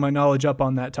getting my knowledge up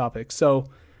on that topic. So,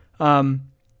 so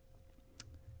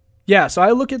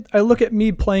I look at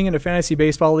me playing in a fantasy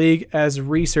baseball league as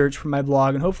research for my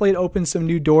blog, and hopefully it opens some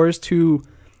new doors to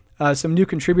some new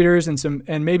contributors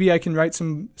and maybe I can write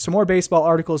some more baseball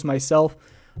articles myself.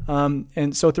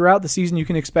 And so throughout the season, you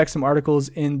can expect some articles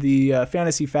in the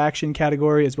fantasy faction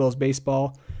category as well as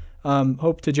baseball.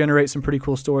 Hope to generate some pretty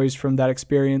cool stories from that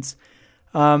experience.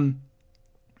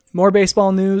 More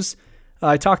baseball news.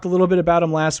 I talked a little bit about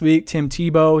him last week. Tim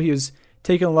Tebow. He was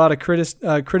taking a lot of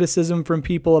criticism from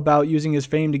people about using his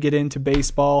fame to get into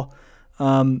baseball.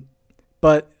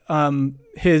 But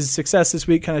his success this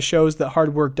week kind of shows that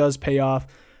hard work does pay off.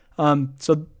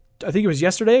 So I think it was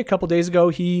yesterday, a couple days ago,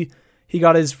 he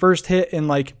got his first hit in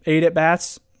like 8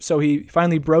 at-bats. So he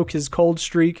finally broke his cold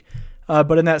streak.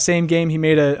 But in that same game, he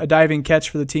made a diving catch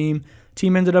for the team.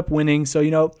 Team ended up winning.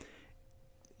 So,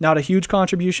 not a huge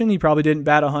contribution. He probably didn't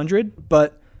bat 100,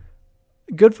 but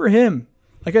good for him.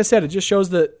 Like I said, it just shows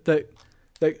that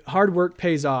hard work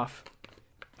pays off.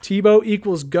 Tebow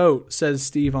equals GOAT, says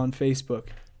Steve on Facebook.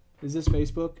 Is this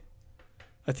Facebook?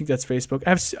 I think that's Facebook.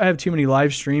 I have too many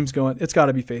live streams going. It's got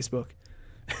to be Facebook.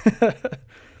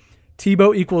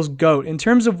 Tebow equals GOAT. In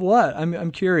terms of what? I'm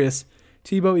curious.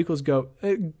 Tebow equals GOAT.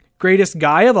 Greatest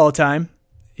guy of all time.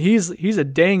 He's a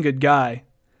dang good guy.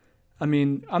 I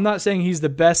mean, I'm not saying he's the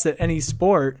best at any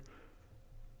sport,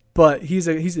 but he's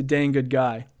a dang good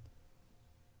guy.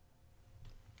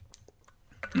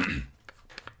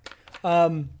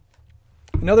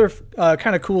 Another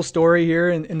kind of cool story here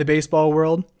in the baseball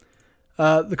world.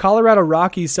 The Colorado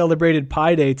Rockies celebrated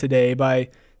Pi Day today by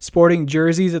sporting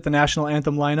jerseys at the national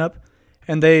anthem lineup,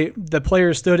 and the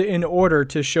players stood in order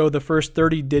to show the first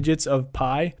 30 digits of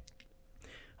pi.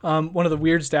 One of the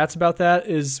weird stats about that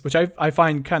is, which I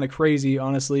find kind of crazy,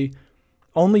 honestly,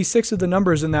 only 6 of the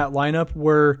numbers in that lineup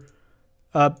were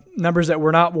numbers that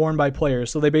were not worn by players.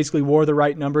 So they basically wore the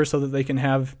right number so that they can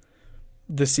have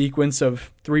the sequence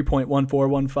of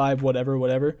 3.1415,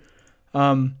 whatever.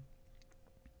 I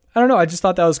don't know. I just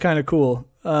thought that was kind of cool.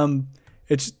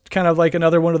 It's kind of like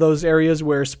another one of those areas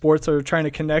where sports are trying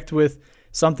to connect with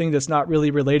something that's not really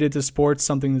related to sports,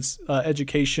 something that's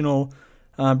educational,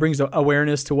 brings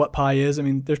awareness to what pi is. I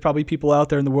mean, there's probably people out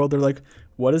there in the world that are like,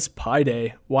 what is Pi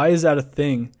Day? Why is that a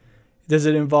thing? Does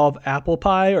it involve apple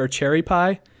pie or cherry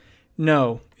pie?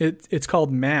 No, it's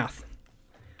called math.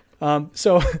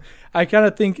 So I kind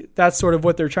of think that's sort of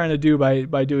what they're trying to do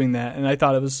by doing that. And I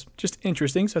thought it was just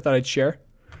interesting, so I thought I'd share.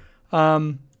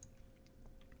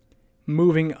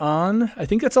 Moving on. I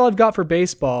think that's all I've got for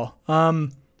baseball.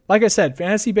 Like I said,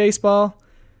 fantasy baseball.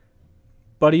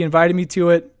 Buddy invited me to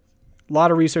it. A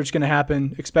lot of research going to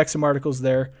happen. Expect some articles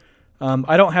there.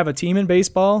 I don't have a team in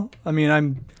baseball. I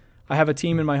mean, I have a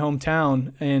team in my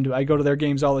hometown, and I go to their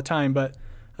games all the time. But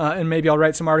and maybe I'll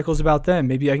write some articles about them.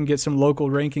 Maybe I can get some local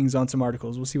rankings on some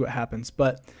articles. We'll see what happens.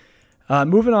 But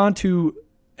moving on to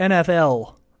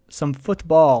NFL, some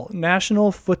football,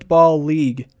 National Football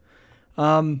League.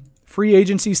 Free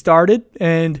agency started,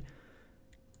 and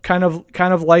kind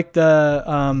of like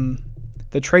the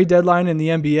trade deadline in the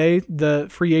NBA, the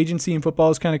free agency in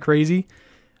football is kind of crazy.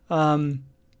 Some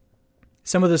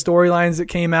of the storylines that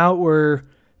came out were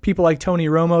people like Tony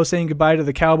Romo saying goodbye to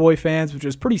the Cowboy fans, which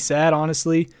was pretty sad,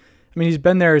 honestly. I mean, he's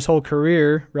been there his whole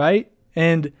career, right?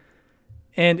 And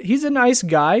he's a nice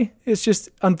guy. It's just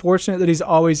unfortunate that he's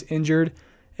always injured,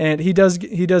 and he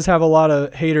does have a lot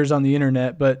of haters on the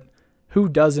internet. But who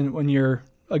doesn't when you're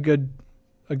a good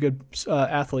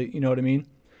athlete? You know what I mean?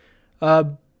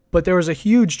 But there was a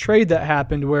huge trade that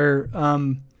happened where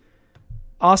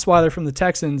Osweiler from the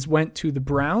Texans went to the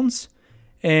Browns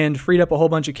and freed up a whole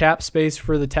bunch of cap space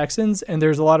for the Texans. And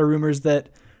there's a lot of rumors that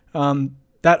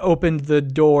that opened the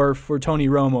door for Tony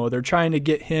Romo. They're trying to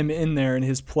get him in there in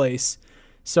his place.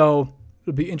 So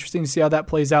it'll be interesting to see how that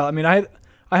plays out. I mean, I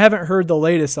haven't heard the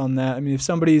latest on that. I mean, if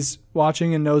somebody's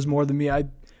watching and knows more than me,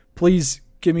 please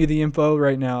give me the info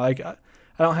right now. I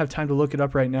don't have time to look it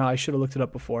up right now. I should have looked it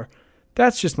up before.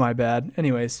 That's just my bad.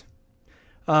 Anyways,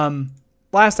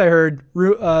 last I heard,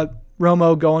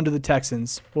 Romo going to the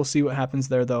Texans. We'll see what happens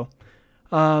there, though.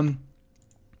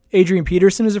 Adrian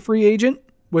Peterson is a free agent,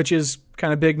 which is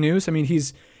kind of big news. I mean,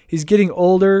 he's getting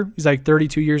older. He's like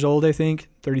 32 years old, I think,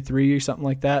 33 or something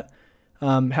like that.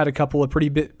 Had a couple of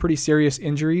pretty serious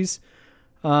injuries.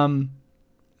 So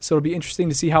it'll be interesting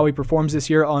to see how he performs this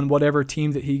year on whatever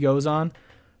team that he goes on.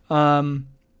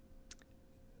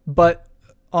 But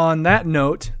on that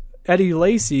note, Eddie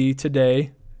Lacy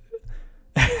today,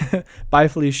 bye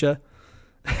Felicia,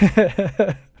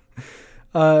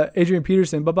 Adrian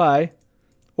Peterson, bye-bye.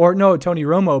 Or no, Tony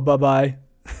Romo, bye-bye.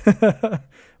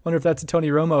 Wonder if that's a Tony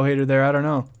Romo hater there. I don't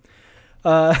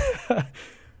know.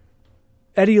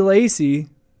 Eddie Lacy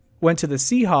went to the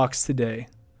Seahawks today.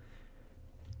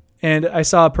 And I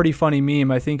saw a pretty funny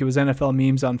meme. I think it was NFL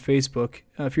Memes on Facebook.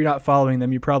 If you're not following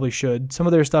them, you probably should. Some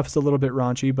of their stuff is a little bit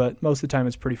raunchy, but most of the time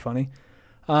it's pretty funny.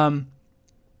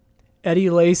 Eddie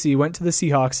Lacy went to the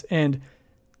Seahawks, and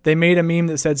they made a meme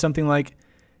that said something like,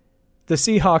 the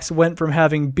Seahawks went from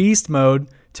having beast mode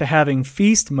to having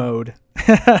feast mode.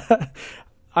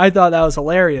 I thought that was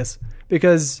hilarious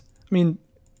because, I mean,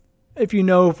 if you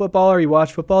know football or you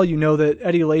watch football, you know that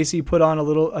Eddie Lacy put on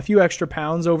a few extra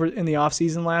pounds over in the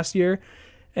offseason last year,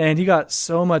 and he got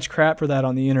so much crap for that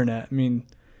on the internet. I mean,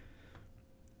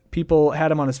 people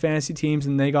had him on his fantasy teams,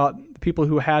 and the people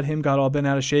who had him got all bent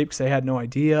out of shape because they had no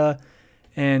idea.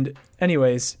 And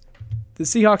anyways, the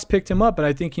Seahawks picked him up, and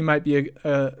I think he might be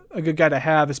a good guy to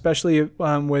have, especially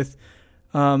with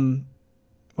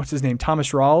what's his name,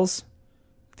 Thomas Rawls.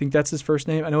 I think that's his first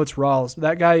name. I know it's Rawls.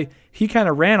 That guy, he kind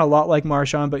of ran a lot like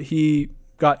Marshawn, but he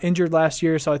got injured last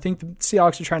year, so I think the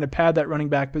Seahawks are trying to pad that running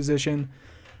back position.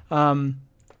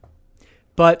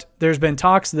 But there's been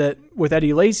talks that with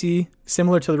Eddie Lacy,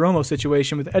 similar to the Romo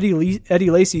situation, with Eddie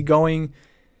Lacy going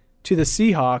to the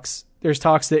Seahawks, there's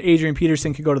talks that Adrian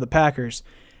Peterson could go to the Packers.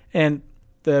 And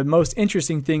the most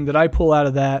interesting thing that I pull out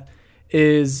of that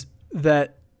is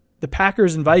that the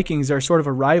Packers and Vikings are sort of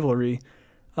a rivalry.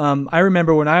 I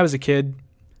remember when I was a kid,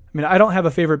 I mean, I don't have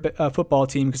a favorite football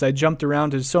team because I jumped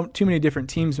around to too many different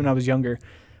teams when I was younger.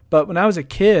 But when I was a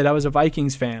kid, I was a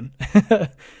Vikings fan.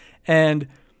 And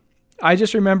I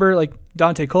just remember like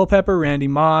Dante Culpepper, Randy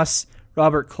Moss,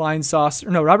 Robert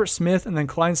Smith, and then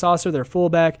Kleinsasser, their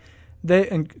fullback.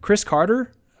 And Chris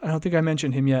Carter, I don't think I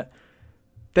mentioned him yet.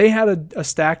 They had a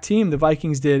stacked team, the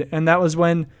Vikings did, and that was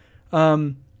when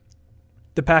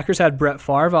the Packers had Brett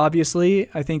Favre, obviously.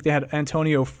 I think they had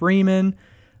Antonio Freeman,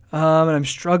 and I'm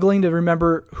struggling to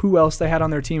remember who else they had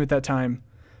on their team at that time.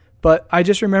 But I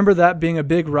just remember that being a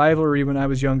big rivalry when I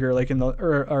was younger, like in the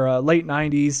late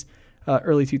 90s,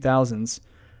 early 2000s,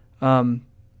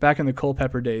 back in the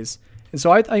Culpepper days. And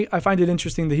so I find it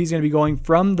interesting that he's going to be going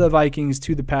from the Vikings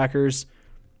to the Packers.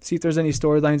 See if there's any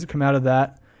storylines that come out of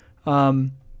that.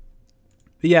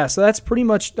 But yeah, so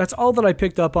that's all that I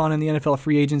picked up on in the NFL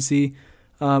free agency.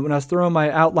 When I was throwing my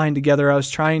outline together, I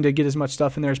was trying to get as much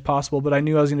stuff in there as possible, but I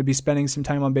knew I was going to be spending some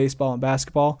time on baseball and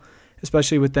basketball,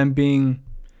 especially with them being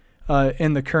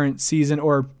in the current season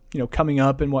or coming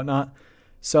up and whatnot.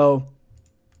 So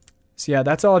yeah,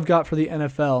 that's all I've got for the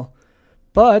NFL.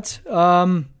 But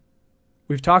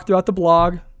we've talked about the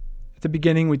blog at the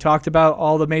beginning. We talked about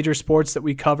all the major sports that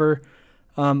we cover.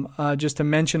 Just to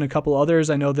mention a couple others,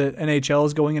 I know that NHL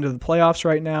is going into the playoffs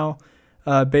right now.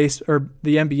 The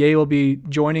NBA will be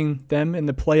joining them in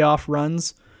the playoff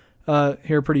runs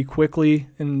here pretty quickly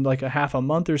in like a half a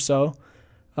month or so.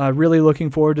 Really looking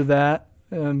forward to that.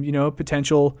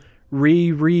 Potential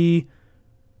rematch.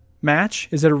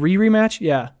 Is it a rematch?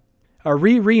 Yeah. A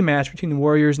rematch between the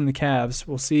Warriors and the Cavs.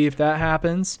 We'll see if that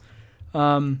happens.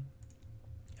 And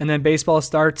then baseball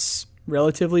starts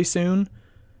relatively soon.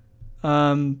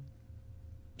 So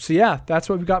yeah, that's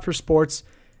what we've got for sports.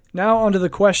 Now onto the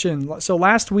question. So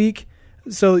last week,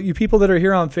 you people that are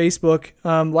here on Facebook,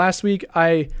 last week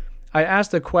I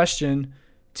asked a question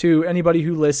to anybody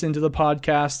who listened to the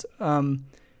podcast,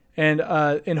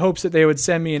 and in hopes that they would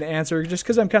send me an answer, just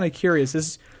because I'm kind of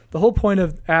curious. The whole point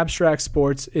of Abstract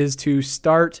Sports is to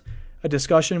start a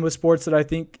discussion with sports that I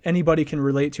think anybody can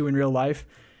relate to in real life.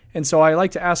 And so I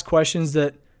like to ask questions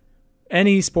that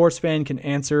any sports fan can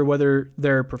answer, whether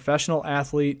they're a professional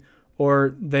athlete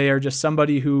or they are just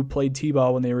somebody who played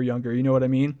t-ball when they were younger. You know what I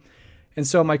mean? And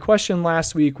so my question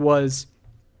last week was,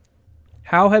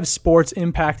 how have sports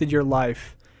impacted your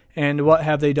life and what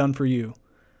have they done for you?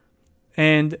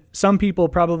 And some people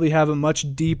probably have a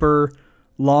much deeper,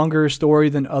 longer story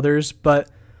than others, but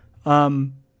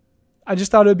I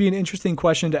just thought it would be an interesting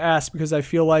question to ask because I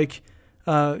feel like,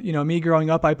 me growing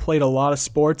up, I played a lot of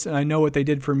sports and I know what they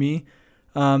did for me.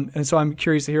 And so I'm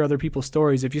curious to hear other people's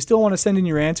stories. If you still want to send in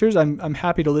your answers, I'm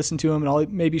happy to listen to them, and I'll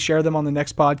maybe share them on the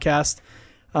next podcast.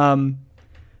 And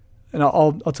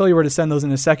I'll tell you where to send those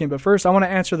in a second. But first, I want to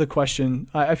answer the question.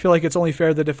 I feel like it's only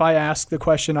fair that if I ask the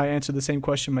question, I answer the same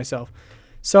question myself.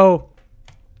 So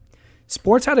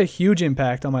sports had a huge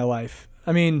impact on my life.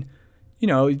 I mean,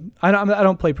 I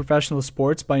don't play professional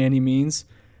sports by any means.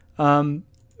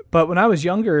 But when I was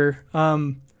younger,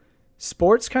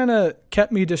 sports kind of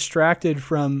kept me distracted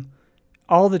from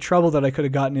all the trouble that I could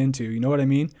have gotten into. You know what I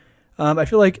mean? I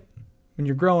feel like when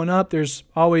you're growing up, there's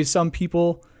always some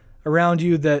people around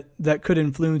you that could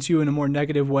influence you in a more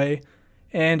negative way.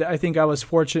 And I think I was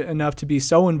fortunate enough to be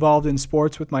so involved in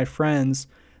sports with my friends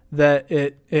that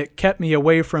it kept me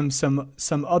away from some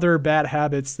other bad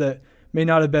habits that may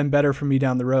not have been better for me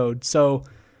down the road. So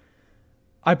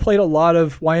I played a lot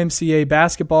of YMCA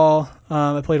basketball.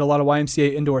 I played a lot of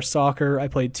YMCA indoor soccer. I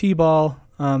played t-ball.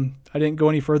 I didn't go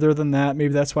any further than that.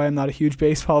 Maybe that's why I'm not a huge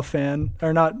baseball fan,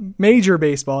 or not major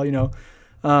baseball,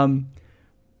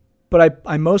 But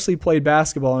I mostly played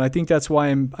basketball, and I think that's why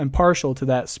I'm partial to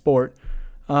that sport.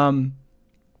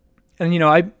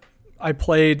 I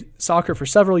played soccer for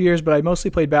several years, but I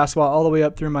mostly played basketball all the way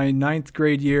up through my 9th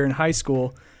grade year in high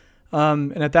school.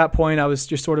 And at that point, I was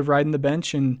just sort of riding the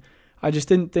bench, and I just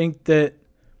didn't think that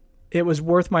it was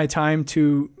worth my time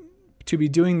to be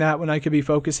doing that when I could be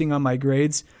focusing on my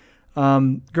grades.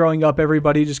 Growing up,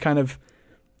 everybody just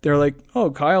they're like,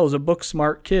 "Oh, Kyle's a book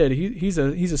smart kid. He's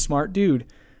a smart dude."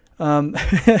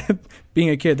 Being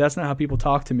a kid, that's not how people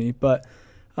talk to me, but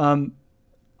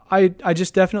I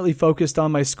just definitely focused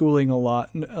on my schooling a lot,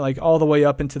 like all the way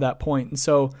up into that point. And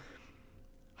so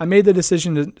I made the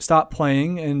decision to stop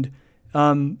playing, and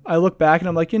I look back and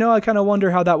I'm like, I kind of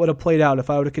wonder how that would have played out if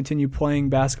I would have continued playing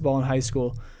basketball in high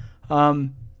school.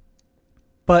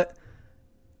 But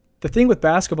the thing with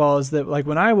basketball is that like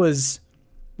when I was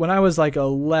like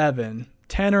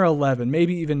 10 or 11,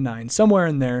 maybe even 9, somewhere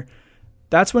in there,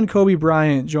 that's when Kobe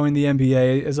Bryant joined the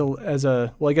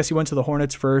NBA well, I guess he went to the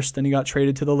Hornets first, then he got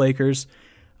traded to the Lakers.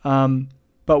 But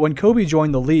when Kobe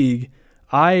joined the league,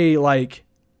 in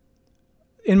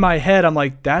my head, I'm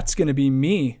like, that's going to be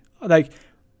me. Like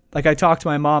I talked to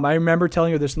my mom. I remember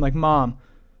telling her this. I'm like, Mom,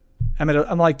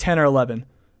 I'm like 10 or 11.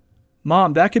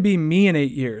 Mom, that could be me in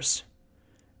 8 years.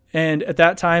 And at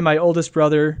that time, my oldest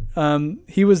brother,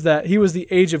 he was the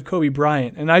age of Kobe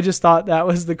Bryant. And I just thought that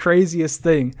was the craziest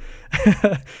thing.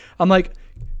 I'm like,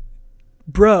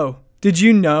 bro, did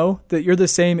you know that you're the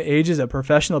same age as a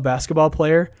professional basketball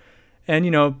player? And,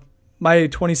 my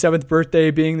 27th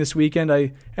birthday being this weekend,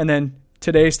 and then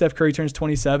today Steph Curry turns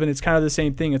 27. It's kind of the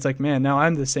same thing. It's like, man, now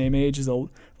I'm the same age as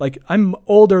I'm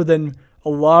older than a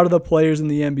lot of the players in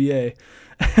the NBA.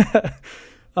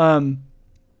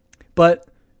 But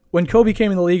when Kobe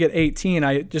came in the league at 18,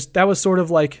 that was sort of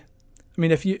like,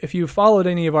 if you followed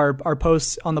any of our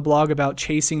posts on the blog about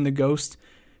chasing the ghost,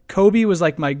 Kobe was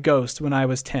like my ghost when I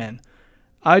was 10.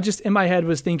 I just in my head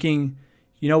was thinking,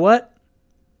 you know what?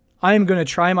 I am going to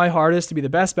try my hardest to be the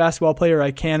best basketball player I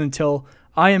can until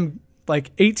I am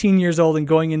like 18 years old and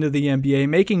going into the NBA,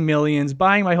 making millions,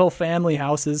 buying my whole family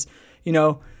houses,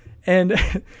 and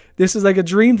this is like a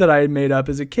dream that I had made up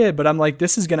as a kid, but I'm like,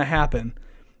 this is going to happen.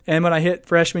 And when I hit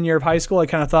freshman year of high school, I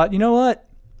kind of thought, you know what?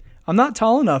 I'm not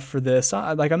tall enough for this.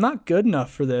 I'm not good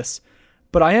enough for this,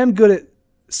 but I am good at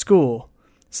school.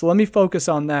 So let me focus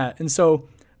on that. And so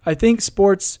I think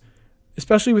sports,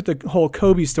 especially with the whole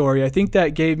Kobe story, I think that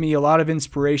gave me a lot of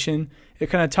inspiration.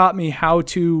 It kind of taught me how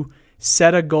to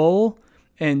set a goal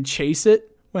and chase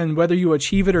it, whether you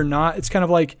achieve it or not. It's kind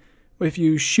of like if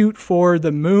you shoot for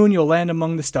the moon, you'll land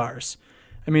among the stars.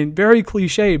 Very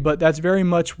cliche, but that's very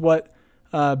much what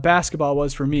basketball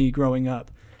was for me growing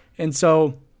up. And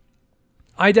so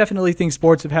I definitely think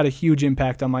sports have had a huge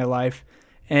impact on my life.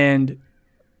 And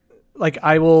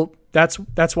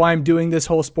that's why I'm doing this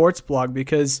whole sports blog,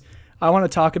 because I want to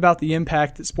talk about the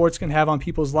impact that sports can have on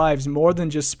people's lives, more than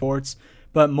just sports,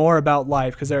 but more about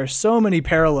life, because there are so many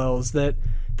parallels that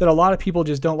a lot of people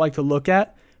just don't like to look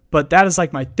at, but that is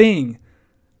like my thing.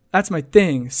 That's my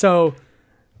thing. So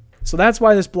that's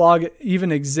why this blog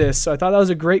even exists. So I thought that was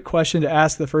a great question to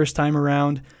ask the first time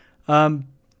around. But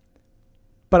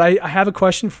I have a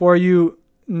question for you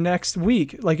next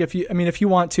week. Like if you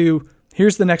want to,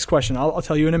 here's the next question. I'll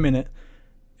tell you in a minute.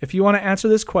 If you want to answer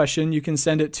this question, you can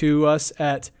send it to us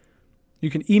you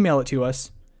can email it to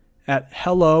us at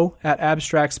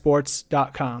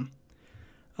hello@abstractsports.com.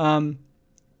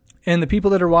 And the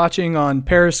people that are watching on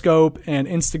Periscope and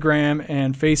Instagram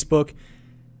and Facebook,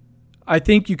 I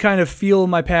think you kind of feel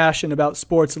my passion about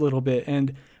sports a little bit.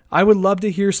 And I would love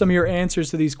to hear some of your answers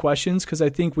to these questions, because I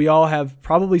think we all have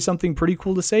probably something pretty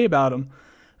cool to say about them.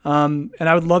 And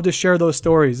I would love to share those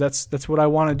stories. That's what I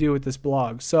want to do with this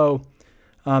blog. So,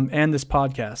 and this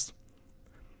podcast.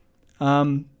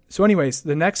 So anyways,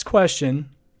 the next question,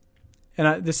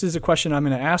 and this is a question I'm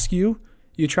going to ask you.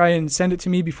 You try and send it to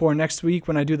me before next week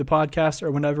when I do the podcast, or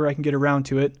whenever I can get around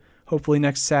to it, hopefully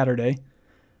next Saturday.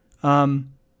 And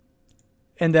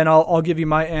then I'll give you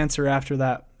my answer after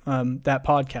that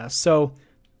podcast. So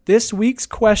this week's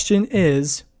question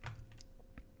is,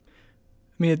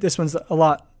 this one's a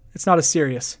lot. It's not as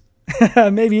serious.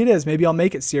 Maybe it is. Maybe I'll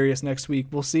make it serious next week.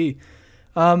 We'll see.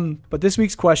 But this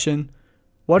week's question,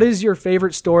 what is your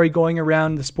favorite story going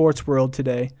around the sports world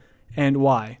today, and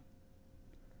why?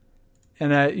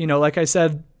 And, like I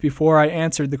said before I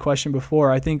answered the question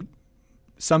before, I think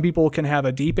some people can have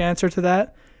a deep answer to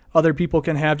that. Other people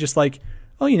can have just like,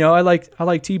 oh, I like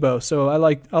Tebow, so I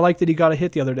like that he got a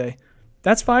hit the other day.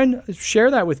 that's fine.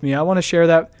 Share that with me. I want to share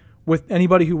that with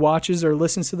anybody who watches or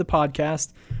listens to the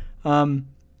podcast.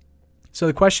 So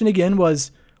the question again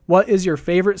was, what is your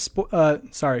favorite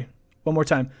one more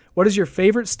time. What is your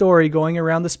favorite story going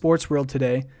around the sports world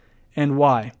today, and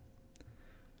why?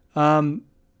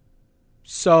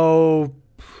 So,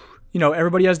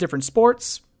 everybody has different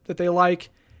sports that they like.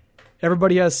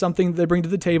 Everybody has something they bring to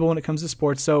the table when it comes to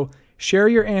sports. So share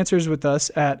your answers with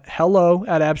us at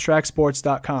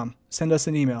hello@abstractsports.com. Send us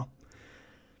an email.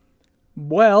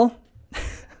 Well,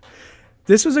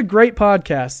 this was a great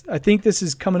podcast. I think this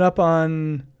is coming up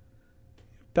on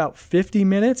about 50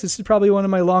 minutes. This is probably one of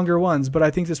my longer ones, but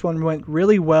I think this one went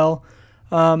really well.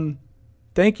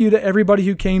 Thank you to everybody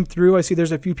who came through. I see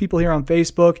there's a few people here on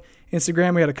Facebook,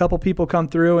 Instagram. We had a couple people come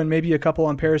through and maybe a couple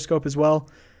on Periscope as well.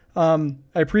 I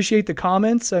appreciate the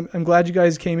comments. I'm glad you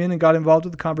guys came in and got involved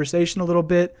with the conversation a little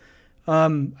bit.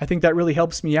 I think that really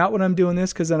helps me out when I'm doing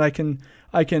this, because then I can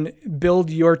build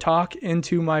your talk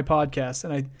into my podcast,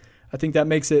 and I think that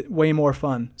makes it way more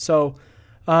fun. So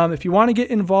if you want to get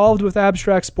involved with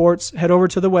Abstract Sports, head over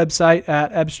to the website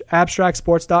at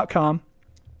abstractsports.com.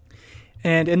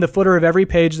 And in the footer of every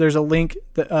page, there's a link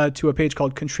to a page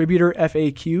called Contributor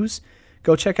FAQs.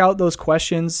 Go check out those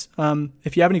questions.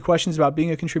 If you have any questions about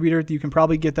being a contributor, you can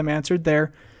probably get them answered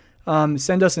there.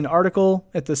 Send us an article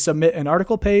at the Submit an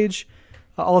Article page,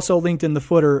 also linked in the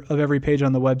footer of every page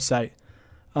on the website.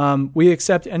 We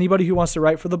accept anybody who wants to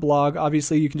write for the blog.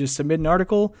 Obviously, you can just submit an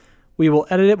article. We will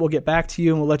edit it. We'll get back to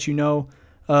you, and we'll let you know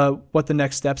what the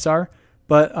next steps are.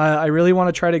 But I really want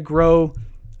to try to grow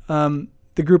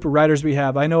the group of writers we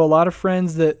have. I know a lot of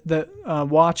friends that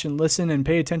watch and listen and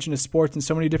pay attention to sports in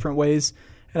so many different ways,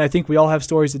 and I think we all have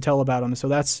stories to tell about them. So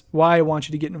that's why I want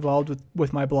you to get involved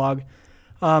with my blog.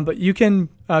 But you can,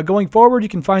 going forward, you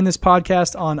can find this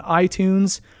podcast on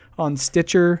iTunes, on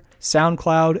Stitcher,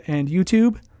 SoundCloud, and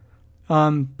YouTube.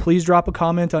 Please drop a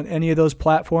comment on any of those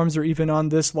platforms, or even on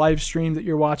this live stream that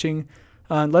you're watching.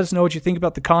 Let us know what you think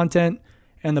about the content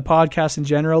and the podcast in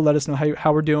general. Let us know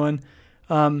how we're doing.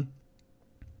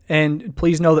 And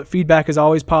please know that feedback is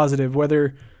always positive.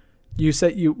 Whether you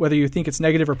think it's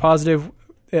negative or positive,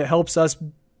 it helps us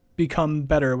become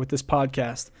better with this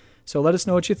podcast. So let us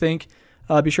know what you think.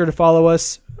 Be sure to follow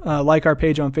us, like our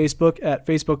page on Facebook at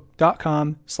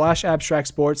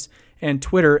facebook.com/abstractsports, and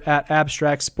Twitter at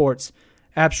abstractsports.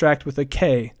 Abstract with a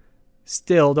K.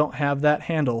 Still don't have that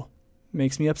handle.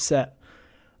 Makes me upset.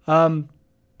 But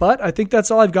I think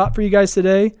that's all I've got for you guys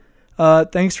today.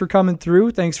 Thanks for coming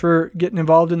through. Thanks for getting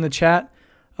involved in the chat.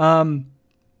 And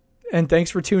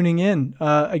thanks for tuning in.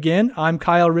 Again, I'm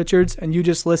Kyle Richards, and you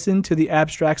just listened to the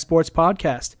Abstract Sports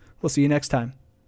Podcast. We'll see you next time.